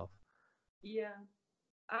authentic self. yeah.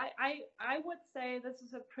 I would say this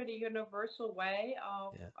is a pretty universal way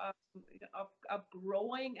Yeah. of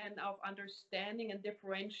growing and of understanding and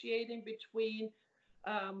differentiating between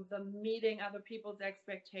the meeting other people's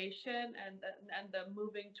expectation and the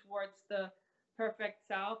moving towards the perfect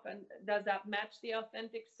self. And does that match the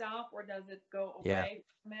authentic self, or does it go Yeah. away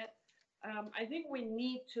from it? I think we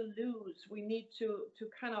need to lose. We need to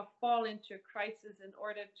kind of fall into a crisis in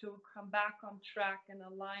order to come back on track and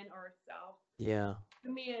align ourselves. Yeah.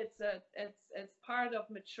 To me, it's part of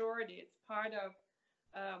maturity. It's part of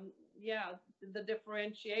yeah, the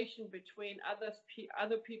differentiation between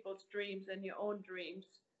other people's dreams and your own dreams,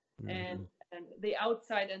 Hmm. and the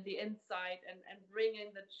outside and the inside, and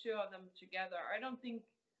bringing the two of them together. I don't think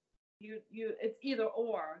you it's either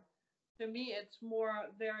or. To me, it's more,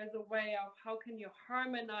 there is a way of how can you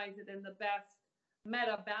harmonize it in the best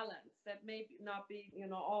meta balance that may not be,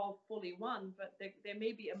 all fully one, but there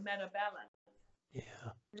may be a meta balance,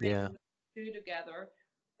 Yeah. Yeah. bringing the two together.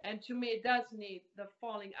 And to me, it does need the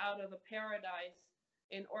falling out of the paradise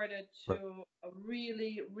in order Right. to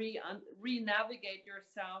really re-navigate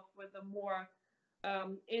yourself with a more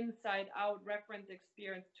inside out reference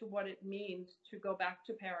experience to what it means to go back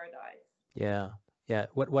to paradise. Yeah. Yeah.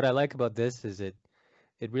 What I like about this is it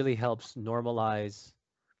really helps normalize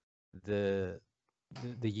the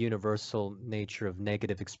the universal nature of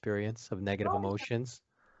negative experience, of negative Oh, emotions,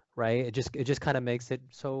 right? It just kind of makes it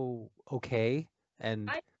so okay. And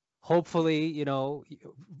I hopefully,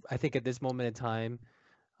 I think at this moment in time,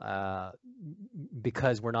 uh,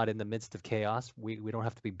 because we're not in the midst of chaos, we don't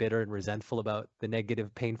have to be bitter and resentful about the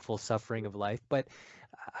negative, painful suffering of life. But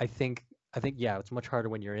I think yeah, it's much harder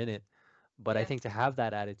when you're in it. But I yes, think to have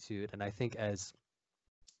that attitude, and I think as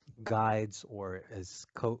guides or as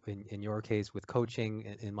in your case with coaching,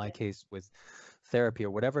 in my yes, case with therapy or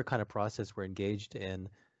whatever kind of process we're engaged in,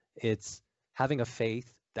 it's having a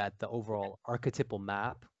faith that the yes. overall archetypal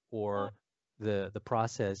map Oh, or the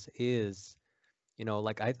process is,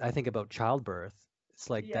 like I think about childbirth. It's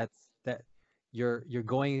like yes, that you're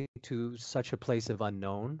going to such a place of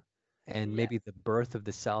unknown, and yes, maybe the birth of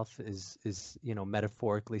the self is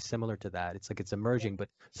metaphorically similar to that. It's like it's yes, emerging, but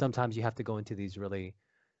sometimes you have to go into these really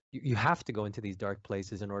you have to go into these dark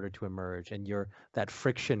places in order to emerge, and you're that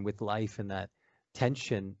friction with life and that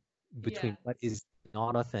tension between yes, what is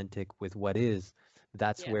not authentic with what is,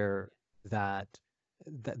 that's yes. where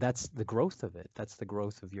that's the growth of it, that's the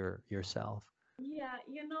growth of yourself. Yeah,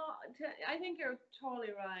 I think you're totally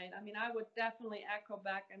right. I mean, I would definitely echo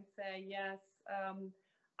back and say yes.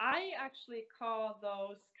 I actually call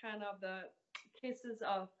those kind of the kisses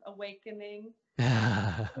of awakening.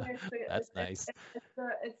 It's the That's nice.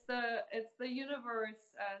 it's the universe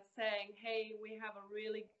saying, "Hey, we have a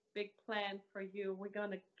really big plan for you. We're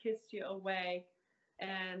gonna kiss you awake,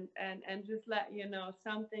 and just let you know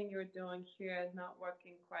something you're doing here is not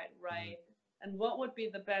working quite Mm, right. And what would be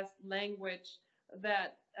the best language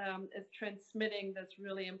that is transmitting this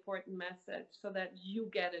really important message so that you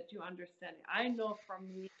get it, you understand it. I know for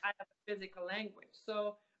me, I have a physical language.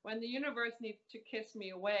 So when the universe needs to kiss me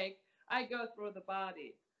awake, I go through the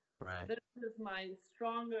body. right. This is my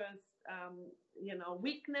strongest,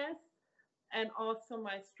 weakness, and also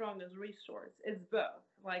my strongest resource is both.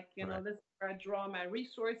 Like, Right. this is where I draw my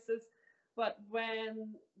resources. But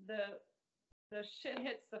when the shit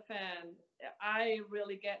hits the fan, I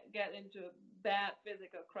really get into a bad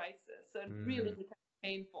physical crisis. So it really Mm, becomes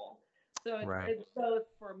painful. So right. it's both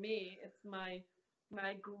for me. It's my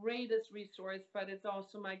my greatest resource, but it's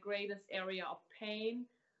also my greatest area of pain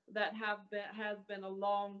that has been a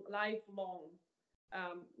lifelong,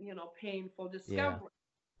 painful Yeah. discovery.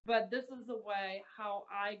 But this is the way how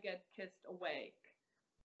I get kissed awake.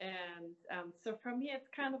 And so for me, it's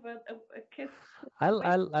kind of a kiss awake.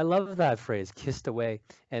 I love that phrase, kissed away.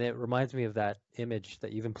 And it reminds me of that image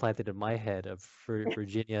that you've implanted in my head of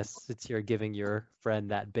Virginia sits here giving your friend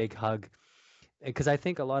that big hug. Because I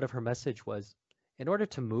think a lot of her message was, in order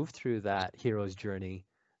to move through that hero's journey,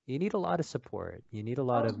 you need a lot of support. You need a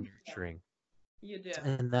lot Oh, of nurturing. you do.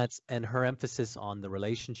 And her emphasis on the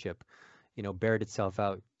relationship, bared itself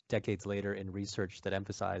out decades later in research that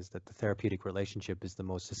emphasized that the therapeutic relationship is the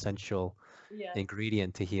most essential Yes.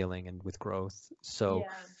 ingredient to healing and with growth. So,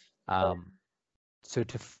 Yeah. um, so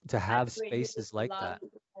to I have agree. You just spaces like love. that.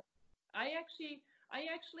 I actually, I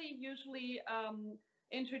actually usually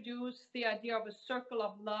introduce the idea of a circle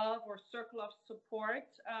of love or circle of support,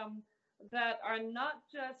 that are not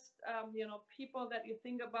just people that you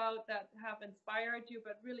think about that have inspired you,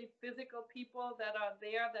 but really physical people that are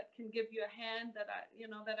there that can give you a hand, that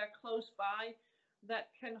are close by, that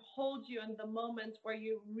can hold you in the moments where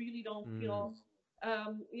you really don't Mm, feel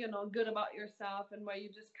good about yourself, and where you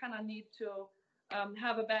just kind of need to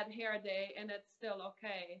have a bad hair day and it's still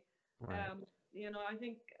okay. right. I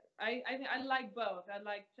think I like both. I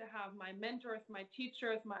like to have my mentors, my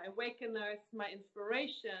teachers, my awakeners, my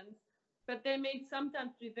inspirations, but they may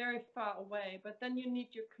sometimes be very far away. But then you need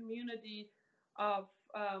your community of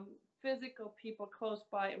physical people close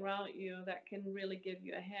by around you that can really give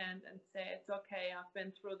you a hand and say, it's okay, I've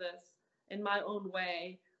been through this in my own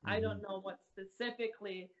way. I Hmm. don't know what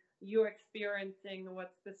specifically you're experiencing,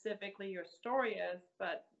 what specifically your story is,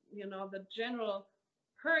 but the general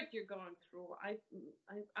hurt you're going through.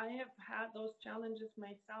 I have had those challenges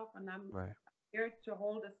myself, and I'm Right. here to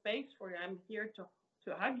hold a space for you. I'm here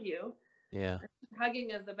to hug you. Yeah.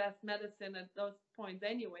 Hugging is the best medicine at those points,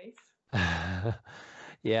 anyways.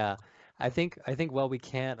 Yeah. I think while we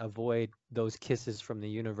can't avoid those kisses from the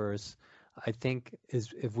universe, I think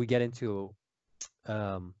is if we get into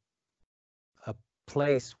um, a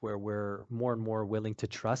place where we're more and more willing to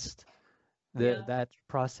trust Yeah, that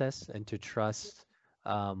process and to trust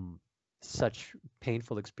um, such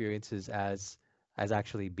painful experiences as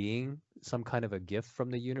actually being some kind of a gift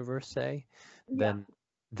from the universe, say, yeah, then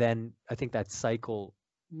then I think that cycle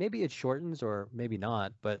maybe it shortens or maybe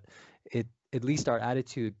not, but it at least our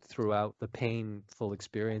attitude throughout the painful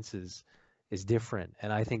experiences is different,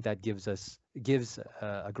 and I think that gives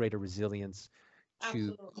a greater resilience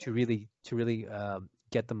absolutely. to really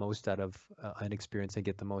get the most out of an experience and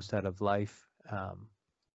get the most out of life.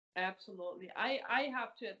 Absolutely. I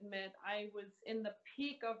have to admit, I was in the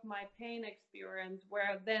peak of my pain experience,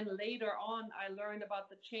 where then later on I learned about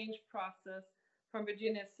the change process from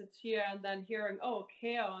Virginia Satir, and then hearing, oh,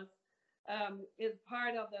 chaos is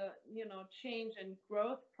part of the, change and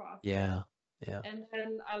growth process. Yeah, yeah. And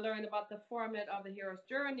then I learned about the format of the hero's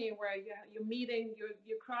journey, where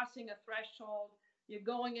you're crossing a threshold, you're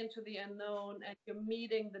going into the unknown, and you're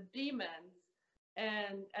meeting the demons,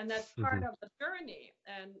 and that's part of the journey.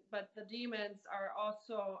 And but the demons are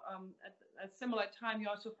also at a similar time. You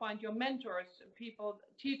also find your mentors, people,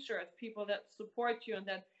 teachers, people that support you and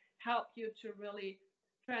that help you to really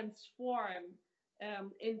transform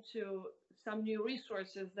into some new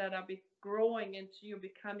resources that are growing into you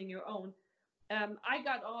becoming your own. I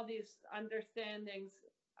got all these understandings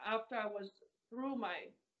after I was through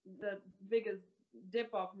the biggest dip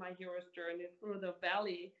of my hero's journey, through the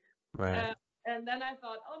valley. Right. Uh, and then I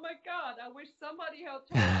thought, oh my God, I wish somebody had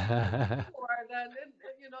told me this before. Then,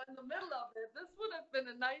 in the middle of it, this would have been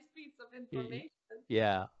a nice piece of Y- information.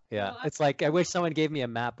 Yeah, yeah. I It's like I wish someone gave me a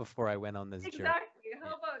map before I went on this journey. exactly.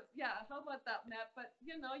 Yeah. How about that, Matt? But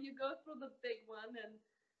you go through the big one,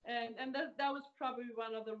 and that was probably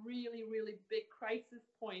one of the really, really big crisis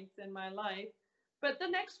points in my life. But the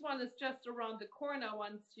next one is just around the corner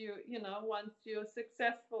once you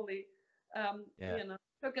successfully Yeah.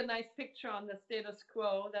 took a nice picture on the status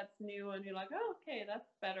quo that's new, and you're like, oh, okay,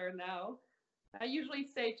 that's better now. I usually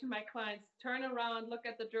say to my clients, turn around, look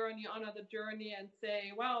at the journey, honor the journey, and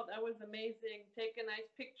say, wow, that was amazing. Take a nice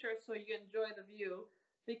picture so you enjoy the view.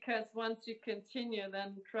 Because once you continue,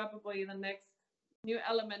 then probably the next new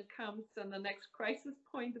element comes and the next crisis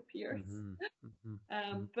point appears. Hmm. Hmm.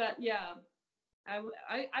 Hmm. But yeah,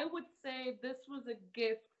 I would say this was a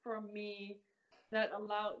gift for me that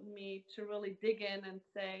allowed me to really dig in and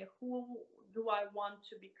say, who do I want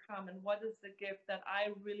to become, and what is the gift that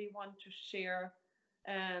I really want to share,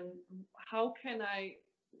 and how can I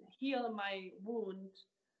heal my wound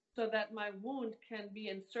so that my wound can be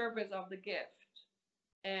in service of the gift.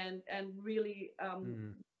 and really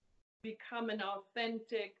become an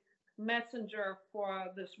authentic messenger for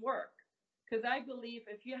this work. Because I believe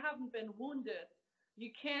if you haven't been wounded,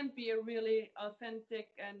 you can't be a really authentic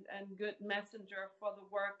and good messenger for the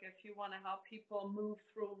work if you want to help people move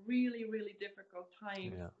through really, really difficult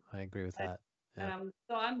times. Yeah, I agree with that. Yeah.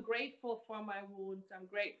 So I'm grateful for my wounds. I'm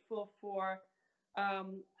grateful for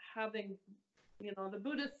having, the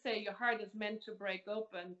Buddhists say your heart is meant to break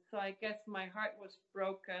open. So I guess my heart was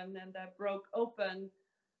broken, and I broke open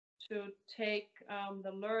to take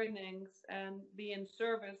the learnings and be in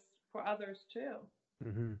service for others too.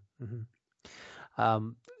 Hmm. Hmm.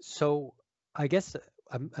 So I guess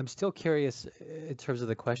I'm still curious in terms of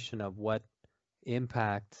the question of what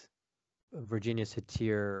impact Virginia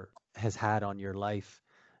Satir has had on your life,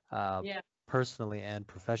 uh, Yeah, personally and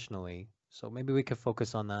professionally. So maybe we could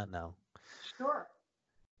focus on that now. sure.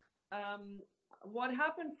 Um, what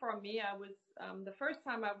happened for me, I was the first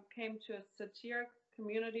time I came to a Satir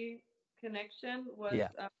community connection was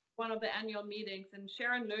Yeah. one of the annual meetings, and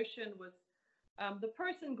Sharon Lushin was the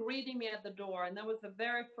person greeting me at the door, and that was the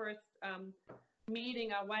very first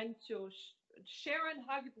meeting I went to. Sharon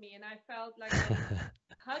hugged me, and I felt like I was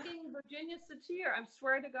hugging Virginia Satir. I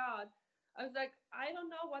swear to God. I was like, I don't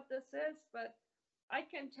know what this is, but I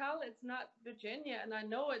can tell it's not Virginia, and I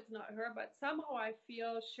know it's not her, but somehow I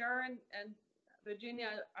feel Sharon and Virginia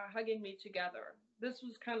are hugging me together. This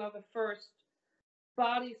was kind of the first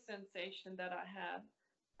body sensation that I had.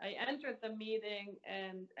 I entered the meeting,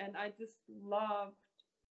 and I just loved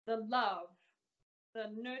the love, the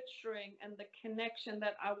nurturing, and the connection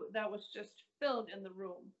that was just filled in the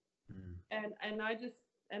room. Mm.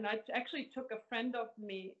 And I actually took a friend of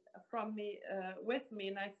me from me with me,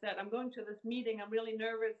 and I said, I'm going to this meeting. I'm really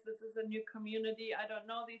nervous. This is a new community. I don't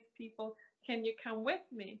know these people. Can you come with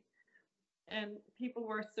me? And people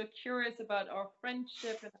were so curious about our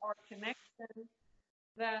friendship and our connection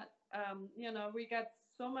that we got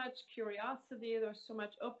so much curiosity. There's so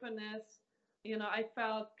much openness. I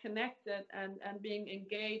felt connected and being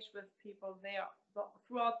engaged with people there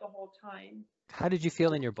throughout the whole time. How did you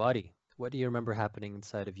feel in your body? What do you remember happening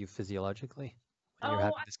inside of you physiologically when you're Oh,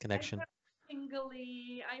 having this I connection? felt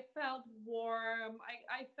tingly. I felt warm.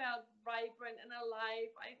 I felt vibrant and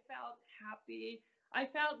alive. I felt happy. I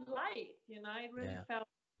felt light. I really Yeah. felt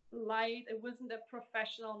light. It wasn't a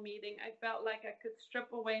professional meeting. I felt like I could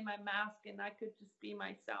strip away my mask and I could just be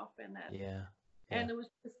myself in it. Yeah. And Yeah. it was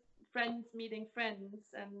just friends meeting friends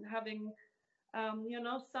and having,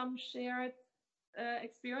 some shared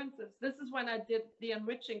experiences. This is when I did the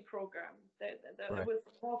enriching program. Right. The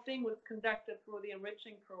whole thing was conducted through the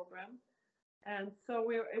enriching program, and so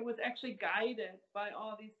it was actually guided by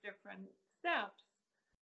all these different steps.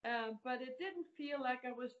 But it didn't feel like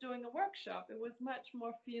I was doing a workshop. It was much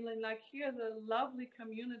more feeling like here's a lovely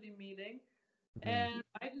community meeting, Mm. and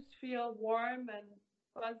I just feel warm and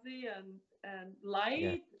fuzzy and Yeah.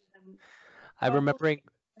 light and I'm bubble. remembering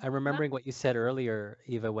I'm remembering what you said earlier,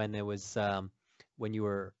 Eva, when it was when you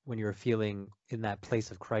were feeling in that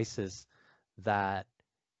place of crisis, that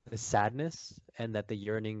the sadness and that the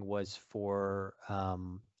yearning was for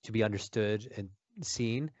to be understood and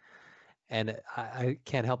seen. And I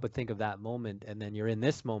can't help but think of that moment. And then you're in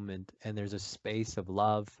this moment, and there's a space of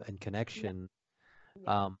love and Yeah, connection.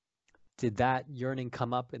 yeah. Um, did that yearning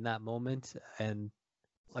come up in that moment? And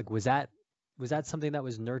like, was that something that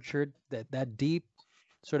was nurtured? That deep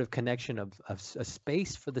sort of connection of a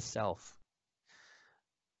space for the self.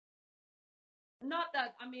 Not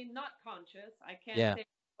that, I mean, not conscious. I can't Yeah. say it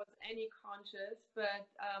was any conscious, but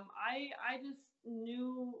I just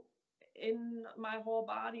knew in my whole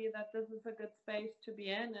body that this is a good space to be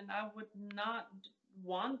in, and I would not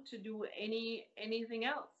want to do anything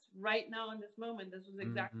else right now in this moment. This was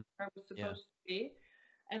exactly Hmm. where I was Yeah. supposed to be,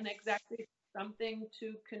 and exactly something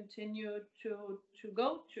to continue to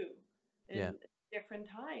go to Yeah. in different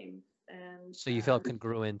times. And So you felt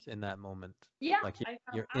congruent in that moment, yeah, like I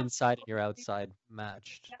felt your inside and your absolutely. outside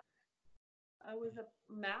matched. I was a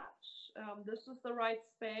match. This was the right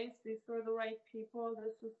space. These were the right people.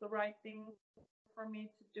 This was the right thing for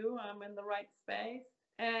me to do. I'm in the right space.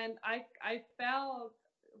 And I felt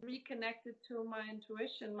reconnected to my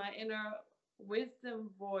intuition, my inner wisdom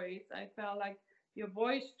voice. I felt like your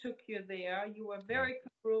voice took you there. You were Yeah. very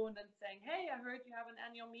congruent and saying, hey, I heard you have an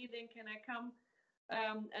annual meeting. Can I come?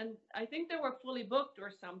 And I think they were fully booked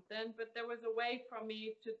or something, but there was a way for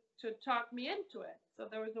me to talk me into it. So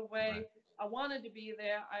there was a Right. way I wanted to be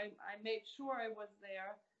there. I made sure I was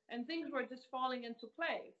there, and things were just falling into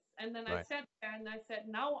place. And then I Right. sat there and I said,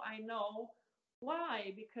 now I know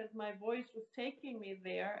why, because my voice was taking me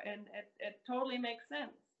there, and it totally makes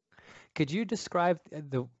sense. Could you describe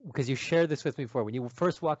because you shared this with me before, when you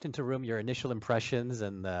first walked into a room, your initial impressions,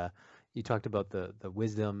 and you talked about the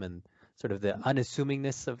wisdom and sort of the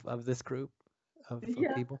unassumingness of this group of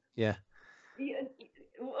Yeah. people? Yeah. Yeah,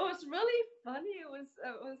 it was really funny. It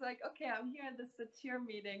was like, okay, I'm here at the satir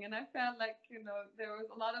meeting, and I felt like, there was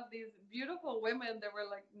a lot of these beautiful women that were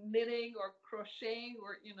like knitting or crocheting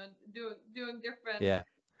or doing different Yeah.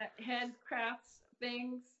 handcrafts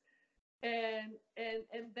things, and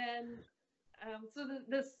then so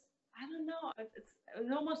this, I don't know, it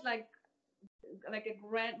was almost like a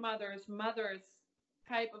grandmother's mother's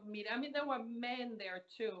type of meeting. I mean, there were men there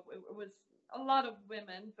too. It was a lot of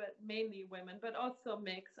women, but mainly women, but also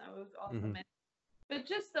mixed. I was also Hmm. men. But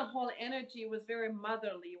just the whole energy was very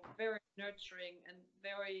motherly, very nurturing, and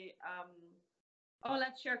very oh,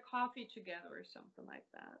 let's share coffee together or something like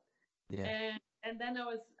that. Yeah. And then I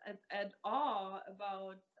was at awe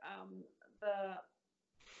about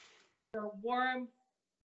the warmth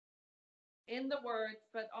in the words,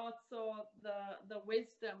 but also the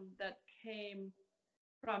wisdom that came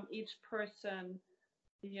from each person,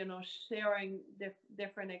 sharing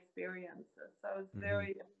different experiences. So I was Hmm.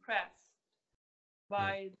 very impressed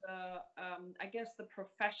Yeah. by I guess, the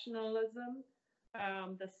professionalism,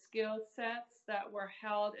 the skill sets that were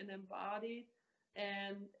held and embodied,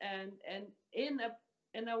 and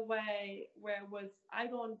in a way where it was, I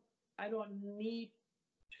don't need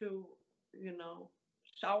to, you know,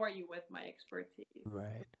 shower you with my expertise.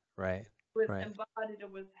 Right. Right. It was Right. embodied,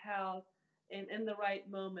 it was held, and in the right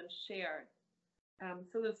moment shared.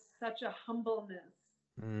 So there's such a humbleness,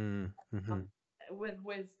 Mm-hmm. um, with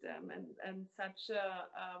wisdom, and such a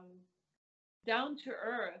down to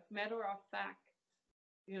earth, matter of fact.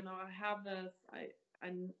 I have this.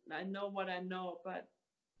 I know what I know, but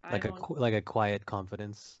I don't. Like a quiet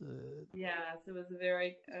confidence. Yes, it was a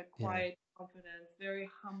very Yeah. quiet confidence, very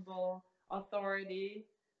humble authority.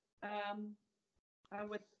 Um, I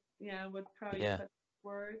would, yeah, I would probably Yeah. put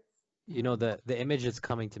words. You know, the image that's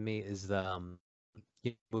coming to me is the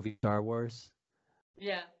movie Star Wars.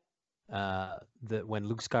 Yeah, The when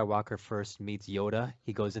Luke Skywalker first meets Yoda,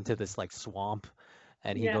 he goes into this like swamp,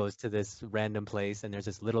 and he yeah, goes to this random place, and there's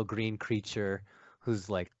this little green creature who's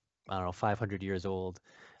like, I don't know, 500 years old,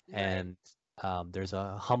 right. and there's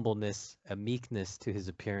a humbleness, a meekness to his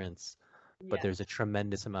appearance, but Yes. there's a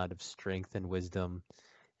tremendous amount of strength and wisdom,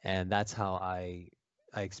 and that's how I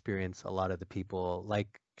experience a lot of the people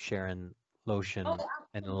like Sharon Oh, Lotion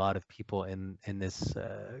and a absolutely. lot of people in this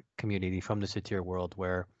community from the satir world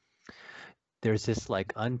where there's this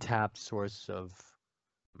like untapped source of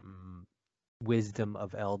mm, wisdom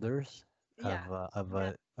of elders Yeah,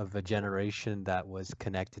 yeah, of a generation that was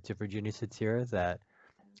connected to Virginia Satir that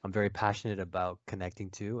I'm very passionate about connecting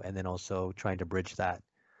to, and then also trying to bridge that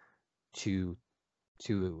to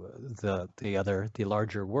the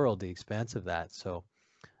larger world, the expanse of that. So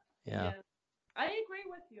yeah, yeah. I agree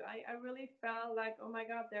with you. I really felt like, oh my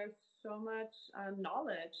God, there's so much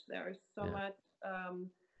knowledge, there's so yeah, much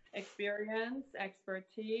experience,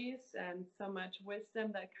 expertise, and so much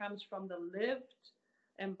wisdom that comes from the lived,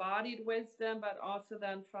 embodied wisdom, but also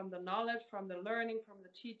then from the knowledge, from the learning, from the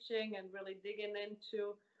teaching, and really digging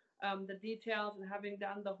into the details, and having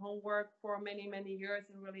done the homework for many, many years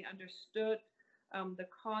and really understood the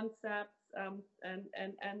concepts,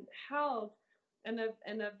 and held in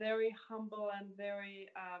a very humble and very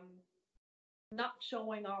not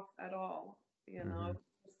showing off at all. hmm It's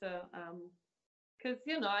just a because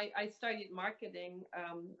I studied marketing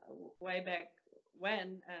way back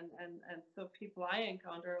when, and so people I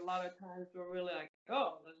encounter a lot of times were really like,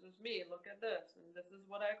 oh, this is me, look at this, and this is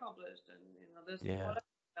what I accomplished, and this is what yeah, I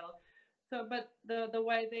felt. So, but the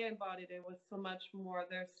way they embodied it was so much more.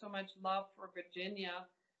 There's so much love for Virginia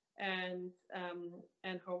and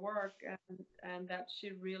her work, and that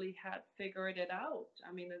she really had figured it out.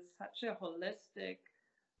 I mean, it's such a holistic,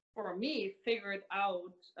 for me, figured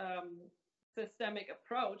out systemic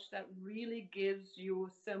approach that really gives you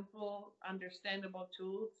simple, understandable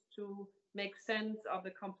tools to make sense of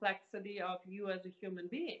the complexity of you as a human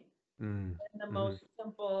being in the mm-hmm. most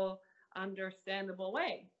simple, understandable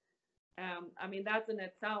way. I mean, that's in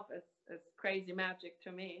itself is crazy magic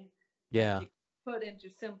to me, that Yeah, you put into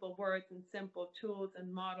simple words and simple tools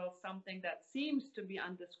and model something that seems to be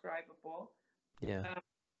undescribable, yeah, um,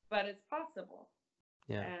 but it's possible.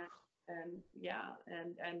 yeah. And yeah,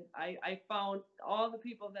 and I found all the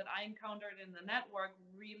people that I encountered in the network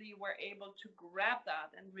really were able to grab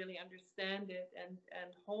that and really understand it, and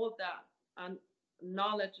hold that on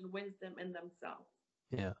knowledge and wisdom in themselves.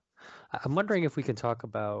 Yeah. I'm wondering if we can talk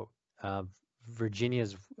about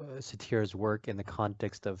Virginia's Satir's work in the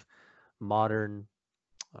context of modern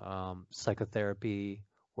psychotherapy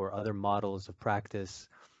or other models of practice,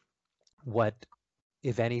 what,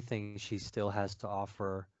 if anything, she still has to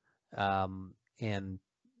offer. And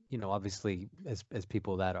obviously, as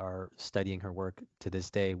people that are studying her work to this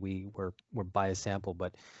day, we're biased sample.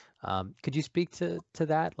 But could you speak to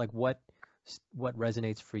that? Like what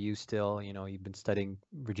resonates for you still? You've been studying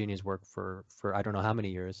Virginia's work for I don't know how many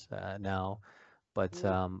years now, but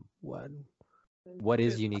Mm, what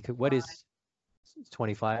is Two, unique? What five. is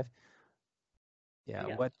 25? Yeah,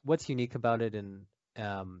 Yeah. what's unique about it, and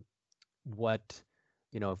um, what,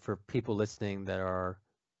 for people listening that are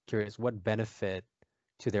curious, what benefit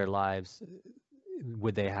to their lives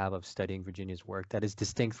would they have of studying Virginia's work that is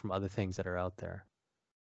distinct from other things that are out there?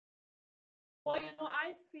 Well,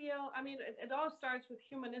 I feel, I mean, it all starts with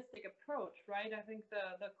humanistic approach, right? I think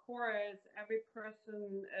the core is every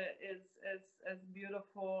person is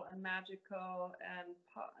beautiful and magical and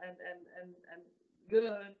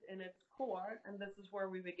good in its core, and this is where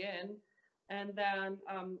we begin. And then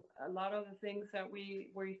a lot of the things that we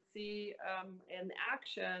see in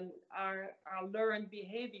action are learned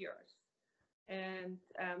behaviors. And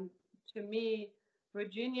to me,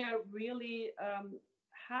 Virginia really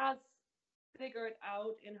has figured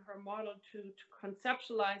out in her model to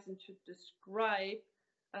conceptualize and to describe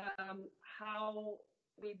how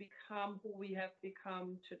we become who we have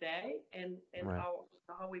become today, and Right.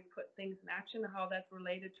 how we put things in action, how that's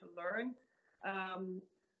related to learn. Um,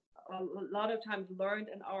 a lot of times learned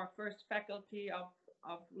in our first faculty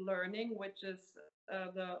of learning, which is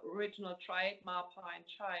the original triad, MAPA and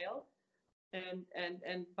child,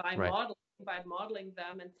 and Right. by modeling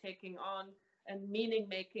them and taking on and meaning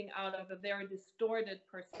making out of a very distorted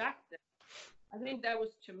perspective. I think that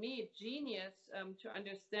was, to me, genius, to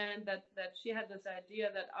understand that she had this idea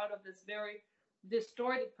that out of this very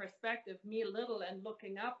distorted perspective, me little and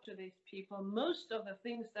looking up to these people, most of the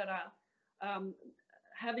things that are um,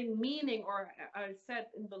 having meaning or are set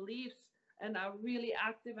in beliefs and are really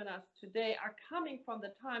active in us today are coming from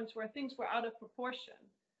the times where things were out of proportion,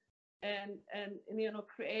 and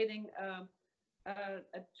creating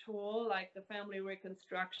a tool like the family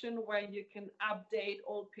reconstruction where you can update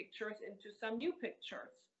old pictures into some new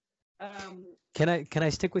pictures. Um, Can I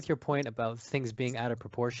stick with your point about things being out of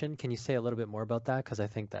proportion? Can you say a little bit more about that? Because I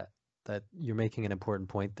think that you're making an important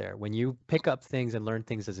point there. When you pick up things and learn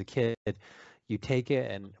things as a kid, you take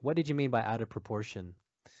it, and what did you mean by out of proportion?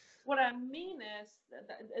 what I mean is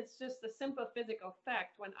that it's just a simple physical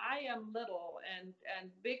fact. When I am little and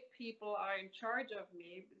big people are in charge of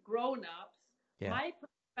me, grown-ups, Yeah. my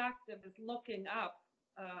perspective is looking up,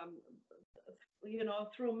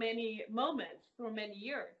 through many moments, through many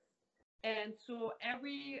years. And so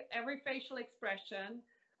every facial expression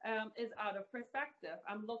is out of perspective.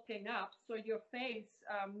 I'm looking up, so your face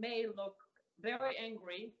may look very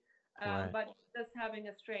angry, Right. but just having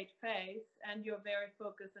a straight face, and you're very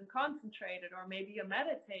focused and concentrated, or maybe you're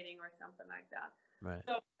meditating or something like that. Right.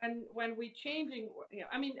 So, and when we're changing,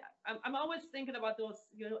 I mean, I'm always thinking about those,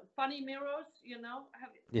 funny mirrors,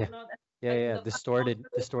 Yeah. Yeah, like yeah. the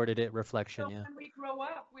Distorted it reflection, so yeah. when we grow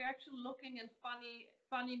up, we're actually looking in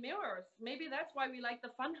funny mirrors. Maybe that's why we like the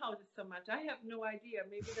fun houses so much. I have no idea.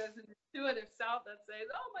 Maybe there's an intuitive self that says,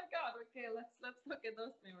 "Oh my God, okay, let's look at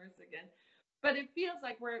those mirrors again." But it feels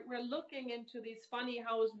like we're looking into these funny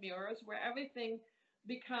house mirrors where everything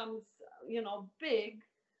becomes, big,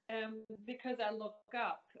 because I look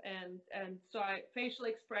up, and so facial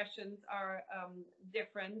expressions are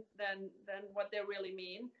different than what they really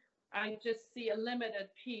mean. I just see a limited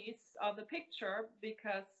piece of the picture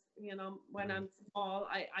because, when Mm. I'm small,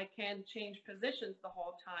 I can't change positions the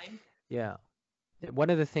whole time. Yeah. One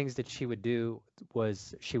of the things that she would do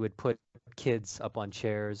was she would put kids up on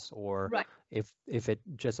chairs, or Right. if it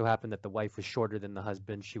just so happened that the wife was shorter than the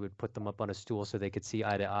husband, she would put them up on a stool so they could see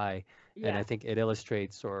eye to eye. And I Yes, think it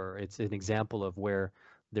illustrates, or it's an example of where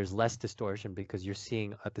there's less distortion because you're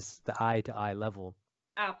seeing at the eye to eye level.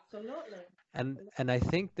 absolutely. And I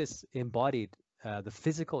think this embodied the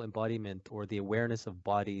physical embodiment or the awareness of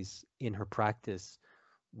bodies in her practice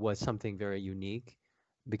was something very unique,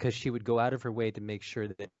 because she would go out of her way to make sure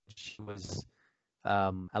that she was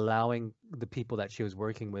allowing the people that she was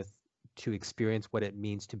working with to experience what it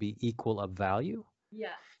means to be equal of value.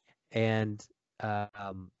 Yes. And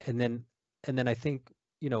um, and then and then I think,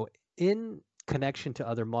 in connection to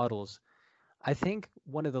other models, I think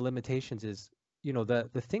one of the limitations is,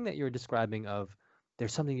 the thing that you're describing of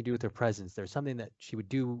there's something to do with her presence. There's something that she would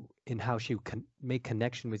do in how she would make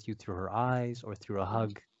connection with you through her eyes or through a Mm-hmm.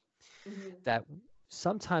 hug, Mm-hmm. that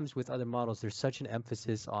sometimes with other models, there's such an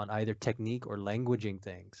emphasis on either technique or languaging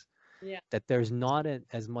things Yeah. that there's not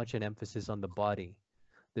as much an emphasis on the body.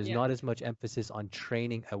 There's Yeah. not as much emphasis on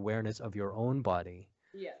training awareness of your own body.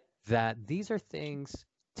 Yeah. That these are things,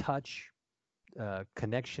 touch,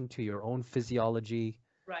 connection to your own physiology,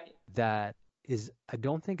 Right. that is, I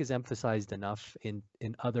don't think, is emphasized enough in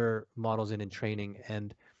other models and in training.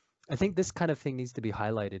 And I think this kind of thing needs to be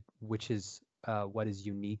highlighted, which is what is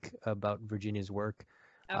unique about Virginia's work.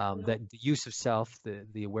 Absolutely. That the use of self,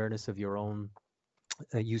 the awareness of your own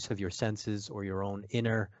use of your senses or your own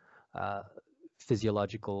inner uh,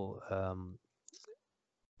 physiological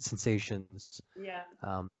sensations. Yeah.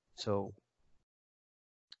 So,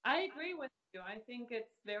 I agree with you. I think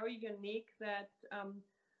it's very unique that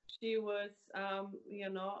she was,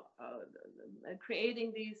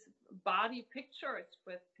 creating these body pictures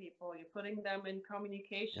with people. You're putting them in yeah,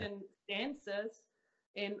 communication stances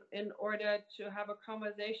in order to have a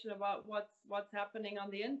conversation about what's happening on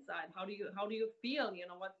the inside. How do you feel?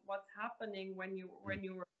 What's happening when you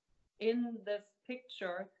were in this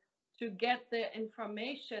picture, to get the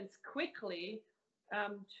information quickly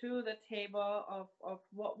to the table of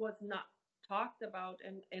what was not talked about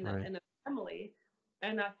right. in a family.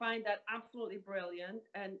 And I find that absolutely brilliant.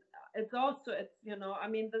 And it's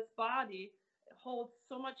this body holds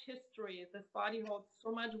so much history. This body holds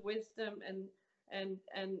so much wisdom and and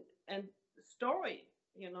and story.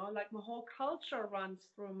 Like my whole culture runs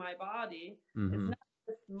through my body. It's Mm-hmm. not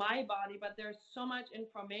just my body, but there's so much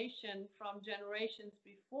information from generations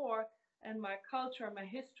before, and my culture, my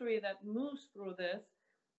history that moves through this.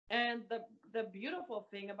 And the beautiful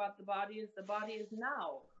thing about the body is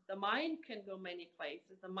now. The mind can go many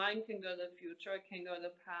places. The mind can go to the future, it can go to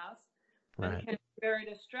the past, and it Right. can be very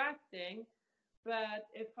distracting. But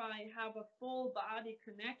if I have a full body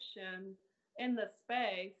connection in the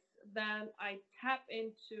space, then I tap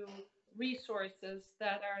into resources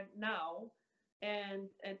that are now. And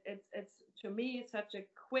it's to me such a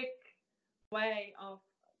quick way of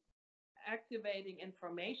activating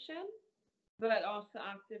information, but also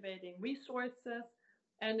activating resources.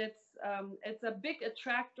 And it's a big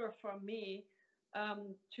attractor for me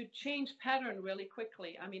to change pattern really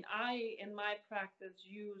quickly. I mean, I in my practice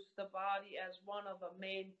use the body as one of the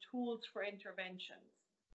main tools for interventions,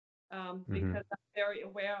 Mm-hmm. because I'm very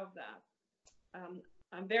aware of that.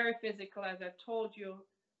 I'm very physical, as I told you.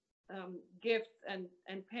 Gifts and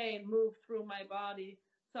pain move through my body.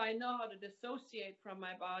 So I know how to dissociate from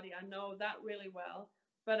my body. I know that really well.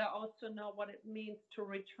 But I also know what it means to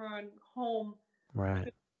return home to Right.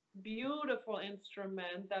 a beautiful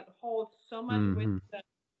instrument that holds so much Mm-hmm. wisdom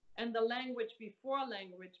and the language before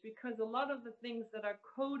language, because a lot of the things that are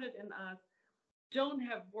coded in us don't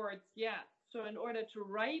have words yet. So in order to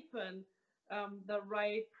ripen the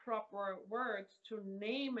right proper words, to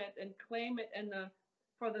name it and claim it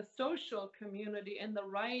for the social community in the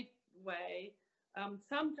right way,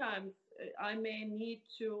 sometimes I may need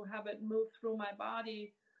to have it move through my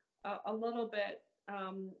body a little bit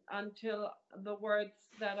until the words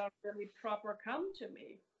that are really proper come to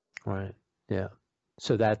me. Right. Yeah.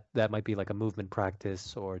 So that might be like a movement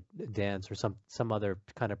practice or dance or some other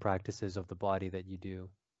kind of practices of the body that you do.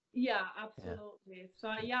 Yeah, Yeah. absolutely.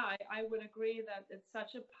 So yeah, I would agree that it's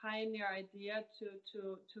such a pioneer idea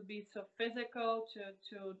to be so physical,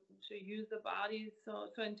 to use the body so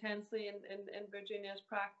intensely in Virginia's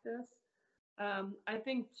practice. I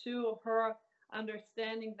think too her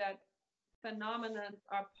understanding that phenomena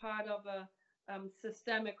are part of a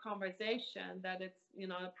systemic conversation. That it's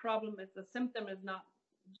a problem is the symptom is not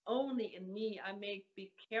only in me. I may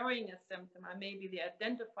be carrying a symptom. I may be the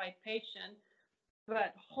identified patient,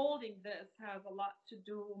 but holding this has a lot to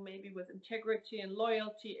do maybe with integrity and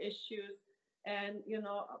loyalty issues, and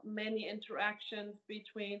many interactions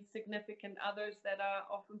between significant others that are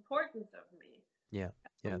of importance of me. Yeah.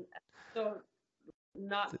 Yeah. So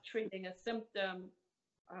not Th- treating a symptom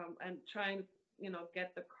and trying to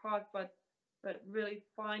get the cause, but really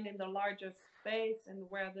finding the larger space and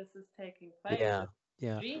where this is taking place Yeah. is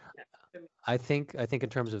Yeah. genius to me. I think in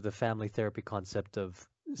terms of the family therapy concept of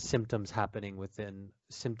symptoms happening within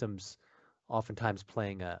symptoms, oftentimes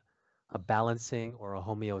playing a balancing or a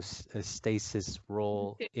homeostasis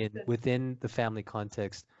role in within the family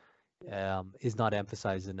context, Yeah, is not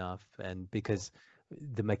emphasized enough. And because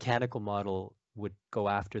the mechanical model would go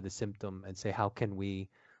after the symptom and say, how can we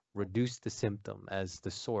reduce the symptom as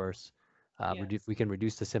the source? yeah, If we can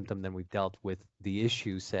reduce the symptom, then we've dealt with the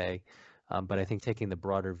issue, say. But I yeah, think taking the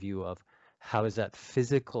broader view of how is that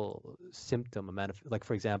physical symptom like,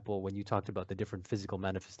 for example, when you talked about the different physical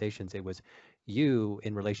manifestations, it was you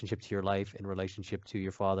in relationship to your life, in relationship to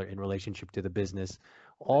your father, in relationship to the business.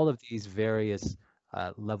 right, All of these various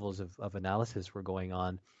levels of analysis were going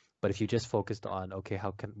on. But if you just focused on, okay,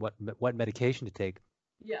 what medication to take,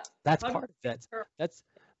 Yeah. That's How do part of that. That's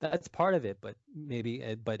that's part of it, but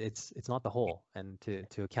maybe but it's not the whole, and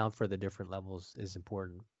to account for the different levels is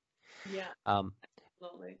important. Yeah, Um,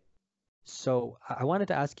 absolutely. so I wanted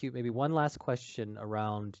to ask you maybe one last question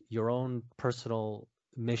around your own personal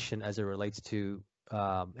mission as it relates to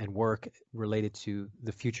and work related to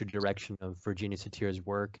the future direction of Virginia Satir's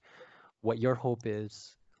work, what your hope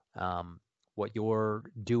is, what you're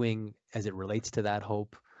doing as it relates to that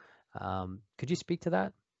hope. Could you speak to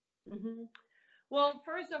that? Hmm. Well,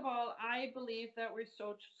 first of all, I believe that we're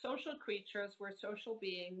social creatures, we're social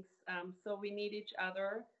beings, so we need each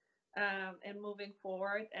other and moving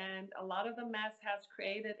forward. And a lot of the mess has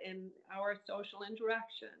created in our social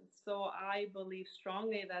interactions. So I believe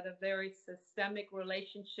strongly that a very systemic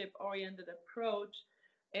relationship oriented approach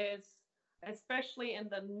is, especially in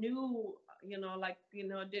the new, like,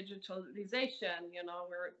 digitalization,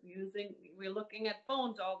 we're looking at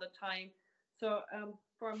phones all the time. So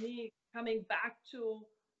for me, coming back to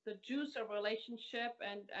the juice of relationship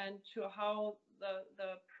and to how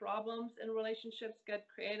the problems in relationships get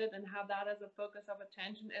created and have that as a focus of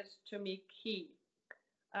attention is to me key.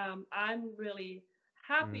 I'm really Mm,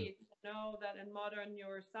 happy to know that in modern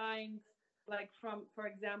neuroscience, like for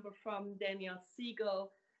example, from Daniel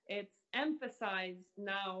Siegel, it's emphasized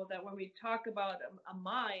now that when we talk about a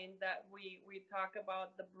mind, that we talk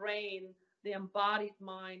about the brain, the embodied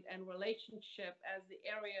mind, and relationship as the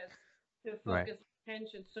areas to right. focus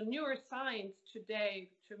attention. So neuroscience today,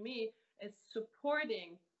 to me, is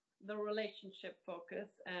supporting the relationship focus,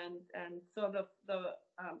 and so the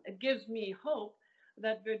it gives me hope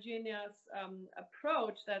that Virginia's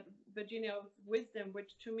approach, that Virginia's wisdom,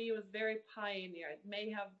 which to me was very pioneer. It may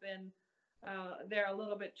have been there a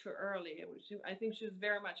little bit too early. I think she was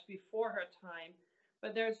very much before her time.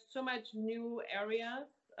 But there's so much new areas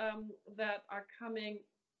that are coming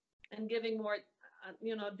and giving more,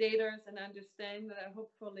 data and understanding that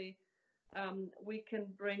hopefully we can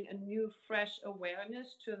bring a new, fresh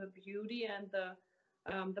awareness to the beauty and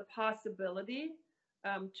the possibility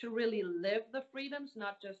to really live the freedoms,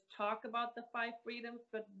 not just talk about the five freedoms,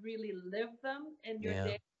 but really live them in your Yeah.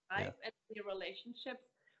 daily Yeah. life and your relationships.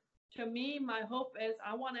 To me, my hope is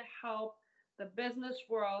I want to help the business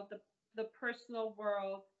world, the personal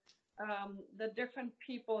world, the different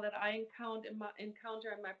people that I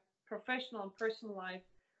encounter in my professional and personal life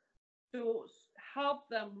to help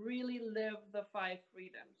them really live the five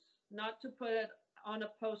freedoms, not to put it on a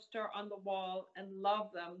poster on the wall and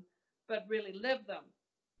love them, but really live them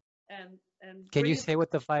and Can you breathe. say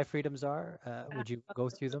what the five freedoms are? Uh, Would you go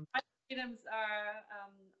through the them? five freedoms are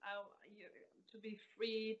to be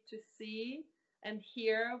free to see and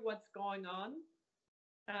hear what's going on,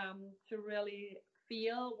 to really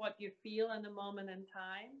feel what you feel in a moment in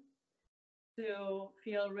time, to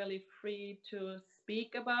feel really free to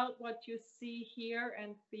speak about what you see, hear,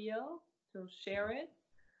 and feel, to share Yeah. it,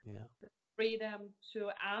 Yeah. freedom to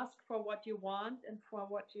ask for what you want and for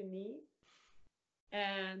what you need,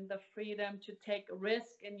 and the freedom to take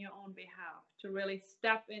risk in your own behalf, to really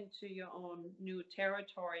step into your own new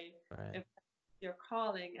territory Right. if you're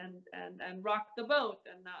calling and rock the boat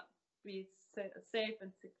and not be safe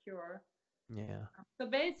and secure. Yeah. So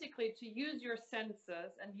basically, to use your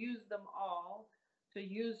senses and use them all, to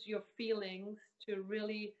use your feelings to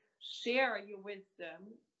really share your wisdom,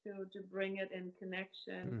 to bring it in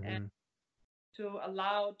connection, and Hmm. to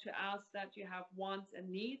allow to ask that you have wants and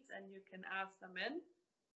needs and you can ask them in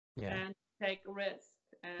Yeah. and take risk.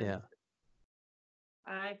 And Yeah.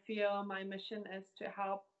 I feel my mission is to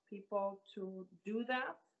help people to do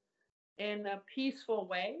that in a peaceful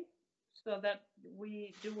way so that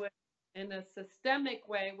we do it in a systemic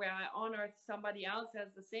way where I honor somebody else has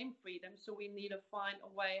the same freedom. So we need to find a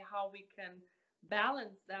way how we can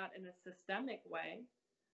balance that in a systemic way.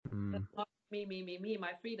 That's Mm. not me,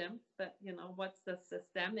 my freedom, but what's the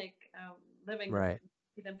systemic living the Right.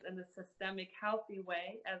 freedoms in a systemic, healthy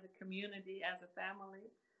way as a community, as a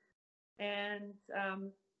family, and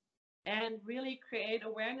really create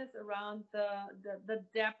awareness around the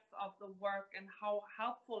depth of the work and how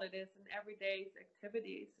helpful it is in everyday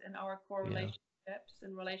activities in our core Yeah. relationships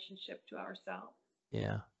and relationship to ourselves.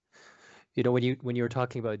 Yeah. You know, when you were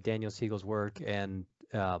talking about Daniel Siegel's work and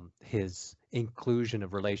his inclusion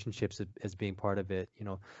of relationships as being part of it,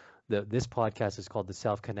 this podcast is called the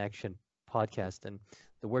Self Connection Podcast, and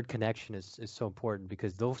the word connection is so important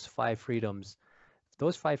because those five freedoms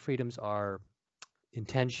are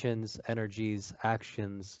intentions, energies,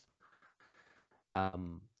 actions,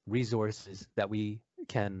 resources that we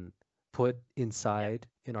can put Yeah. inside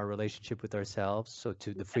in our relationship with ourselves. So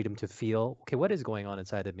to the freedom to feel, okay, what is going on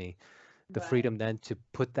inside of me? the Right. freedom then to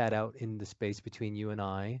put that out in the space between you and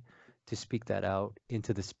I, to speak that out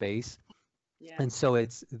into the space. Yes. And so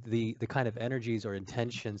it's the kind of energies or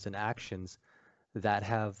intentions and actions that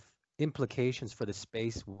have implications for the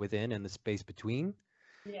space within and the space between,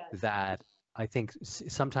 Yes. that I think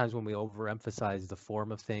sometimes when we overemphasize the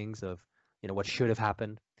form of things, of, what should have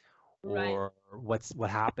happened, Right. or what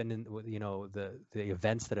happened in, the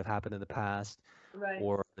events that have happened in the past, Right.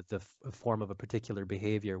 or the form of a particular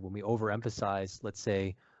behavior, when we overemphasize, let's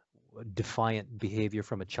say, defiant behavior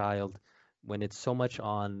from a child, when it's so much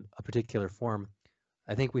on a particular form,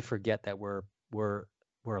 I think we forget that we're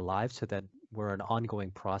alive, so that we're an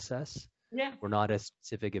ongoing process. Yes. We're not a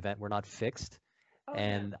specific event. We're not fixed. Oh, yes.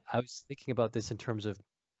 And I was thinking about this in terms of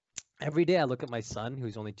every day I look at my son,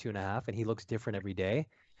 who's only 2.5, and he looks different every day.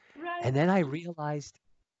 Right. And then I realized,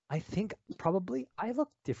 I think probably I look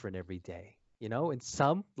different every day. And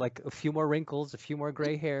some, like a few more wrinkles, a few more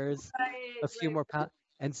gray hairs, Right. a few Right. more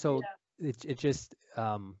and so Yeah. it just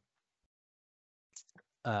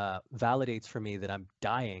validates for me that I'm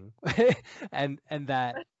dying, and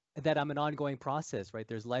that I'm an ongoing process, right?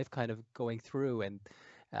 There's life kind of going through,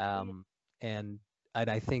 Yeah. um, and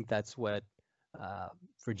I think that's what uh,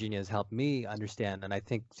 Virginia has helped me understand. And I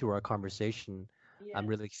think through our conversation, I'm Yes.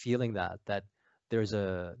 really feeling that there's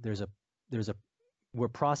a there's a there's a we're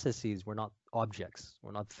processes, we're not objects,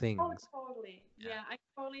 we're not Oh, things. totally. Yeah. Yeah, I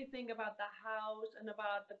totally think about the house and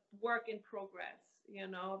about the work in progress. Yeah,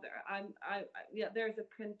 there's a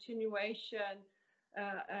continuation.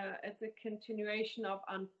 It's a continuation of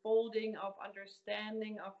unfolding, of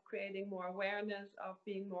understanding, of creating more awareness, of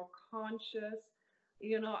being more conscious.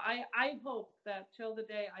 I hope that till the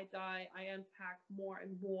day I die, I unpack more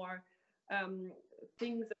and more um,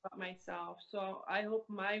 things about myself. So I hope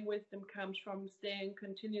my wisdom comes from staying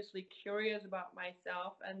continuously curious about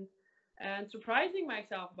myself and surprising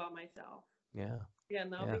myself about myself. Yeah. Yeah.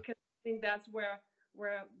 Because I think that's where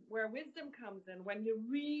wisdom comes in, when you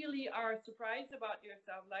really are surprised about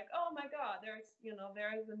yourself, like, oh my God, there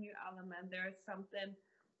is a new element, there is something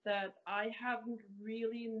that I haven't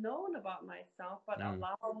really known about myself, but Mm.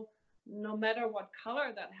 allow, no matter what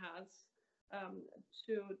color that has, um,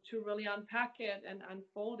 to really unpack it and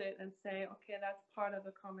unfold it and say, okay, that's part of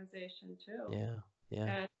the conversation too. Yeah. Yeah.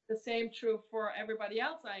 And the same true for everybody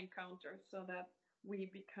else I encounter, so that we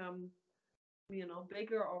become,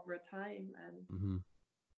 bigger over time. And Hmm.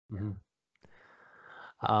 yeah.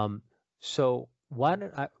 Hmm. So why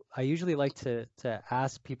don't I usually like to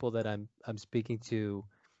ask people that I'm speaking to,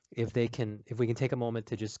 if we can take a moment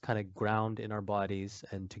to just kind of ground in our bodies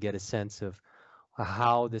and to get a sense of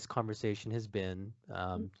how this conversation has been,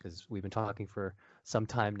 because we've been talking for some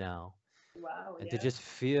time now, Wow, and to yes. just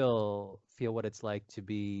feel what it's like to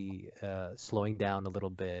be slowing down a little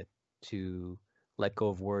bit, to let go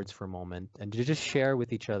of words for a moment, and to just share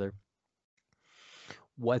with each other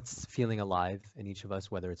what's feeling alive in each of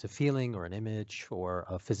us, whether it's a feeling or an image or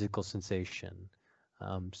a physical sensation.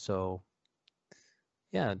 So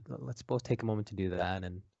yeah, let's both take a moment to do that.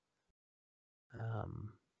 And um,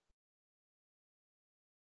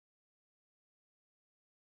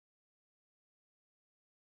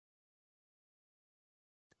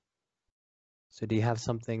 so do you have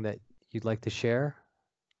something that you'd like to share?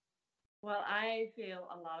 Well, I feel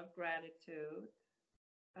a lot of gratitude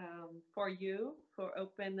for you for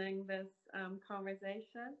opening this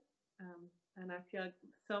conversation. And I feel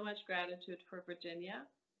so much gratitude for Virginia,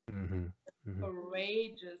 Hmm. Hmm.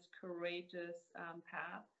 courageous, courageous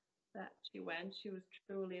path that she went. She was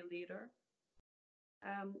truly a leader.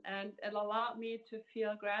 And it allowed me to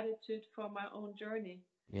feel gratitude for my own journey.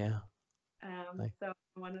 Yeah. I, So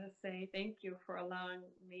I want to say thank you for allowing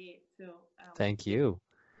me to thank feel you.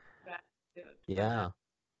 gratitude for that.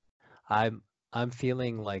 Yeah. I'm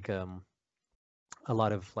feeling like a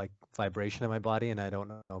lot of like vibration in my body, and I don't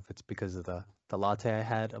know if it's because of the latte I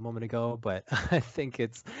had a moment ago, but I think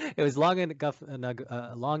it was long enough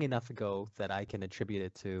ago that I can attribute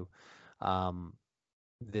it to um,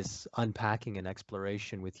 this unpacking and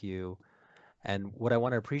exploration with you. And what I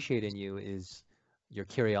want to appreciate in you is your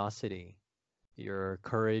curiosity, your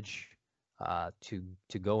courage,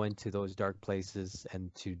 to go into those dark places and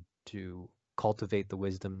to cultivate the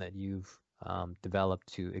wisdom that you've developed,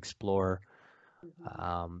 to explore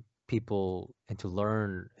Mhm. people, and to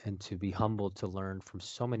learn, and to be humbled to learn from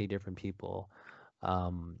so many different people.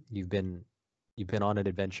 You've been on an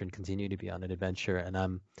adventure and continue to be on an adventure, and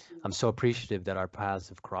I'm so appreciative that our paths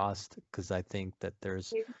have crossed, because I think that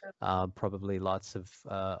there's probably lots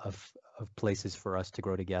of places for us to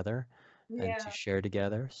grow together and to Yeah, share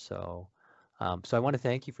together. So I want to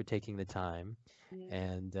thank you for taking the time, yeah.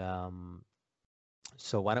 and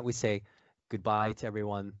so why don't we say goodbye to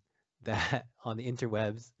everyone that on the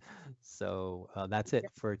interwebs. So that's it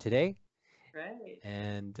for today, Great.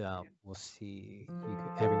 and we'll see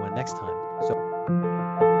everyone next time. So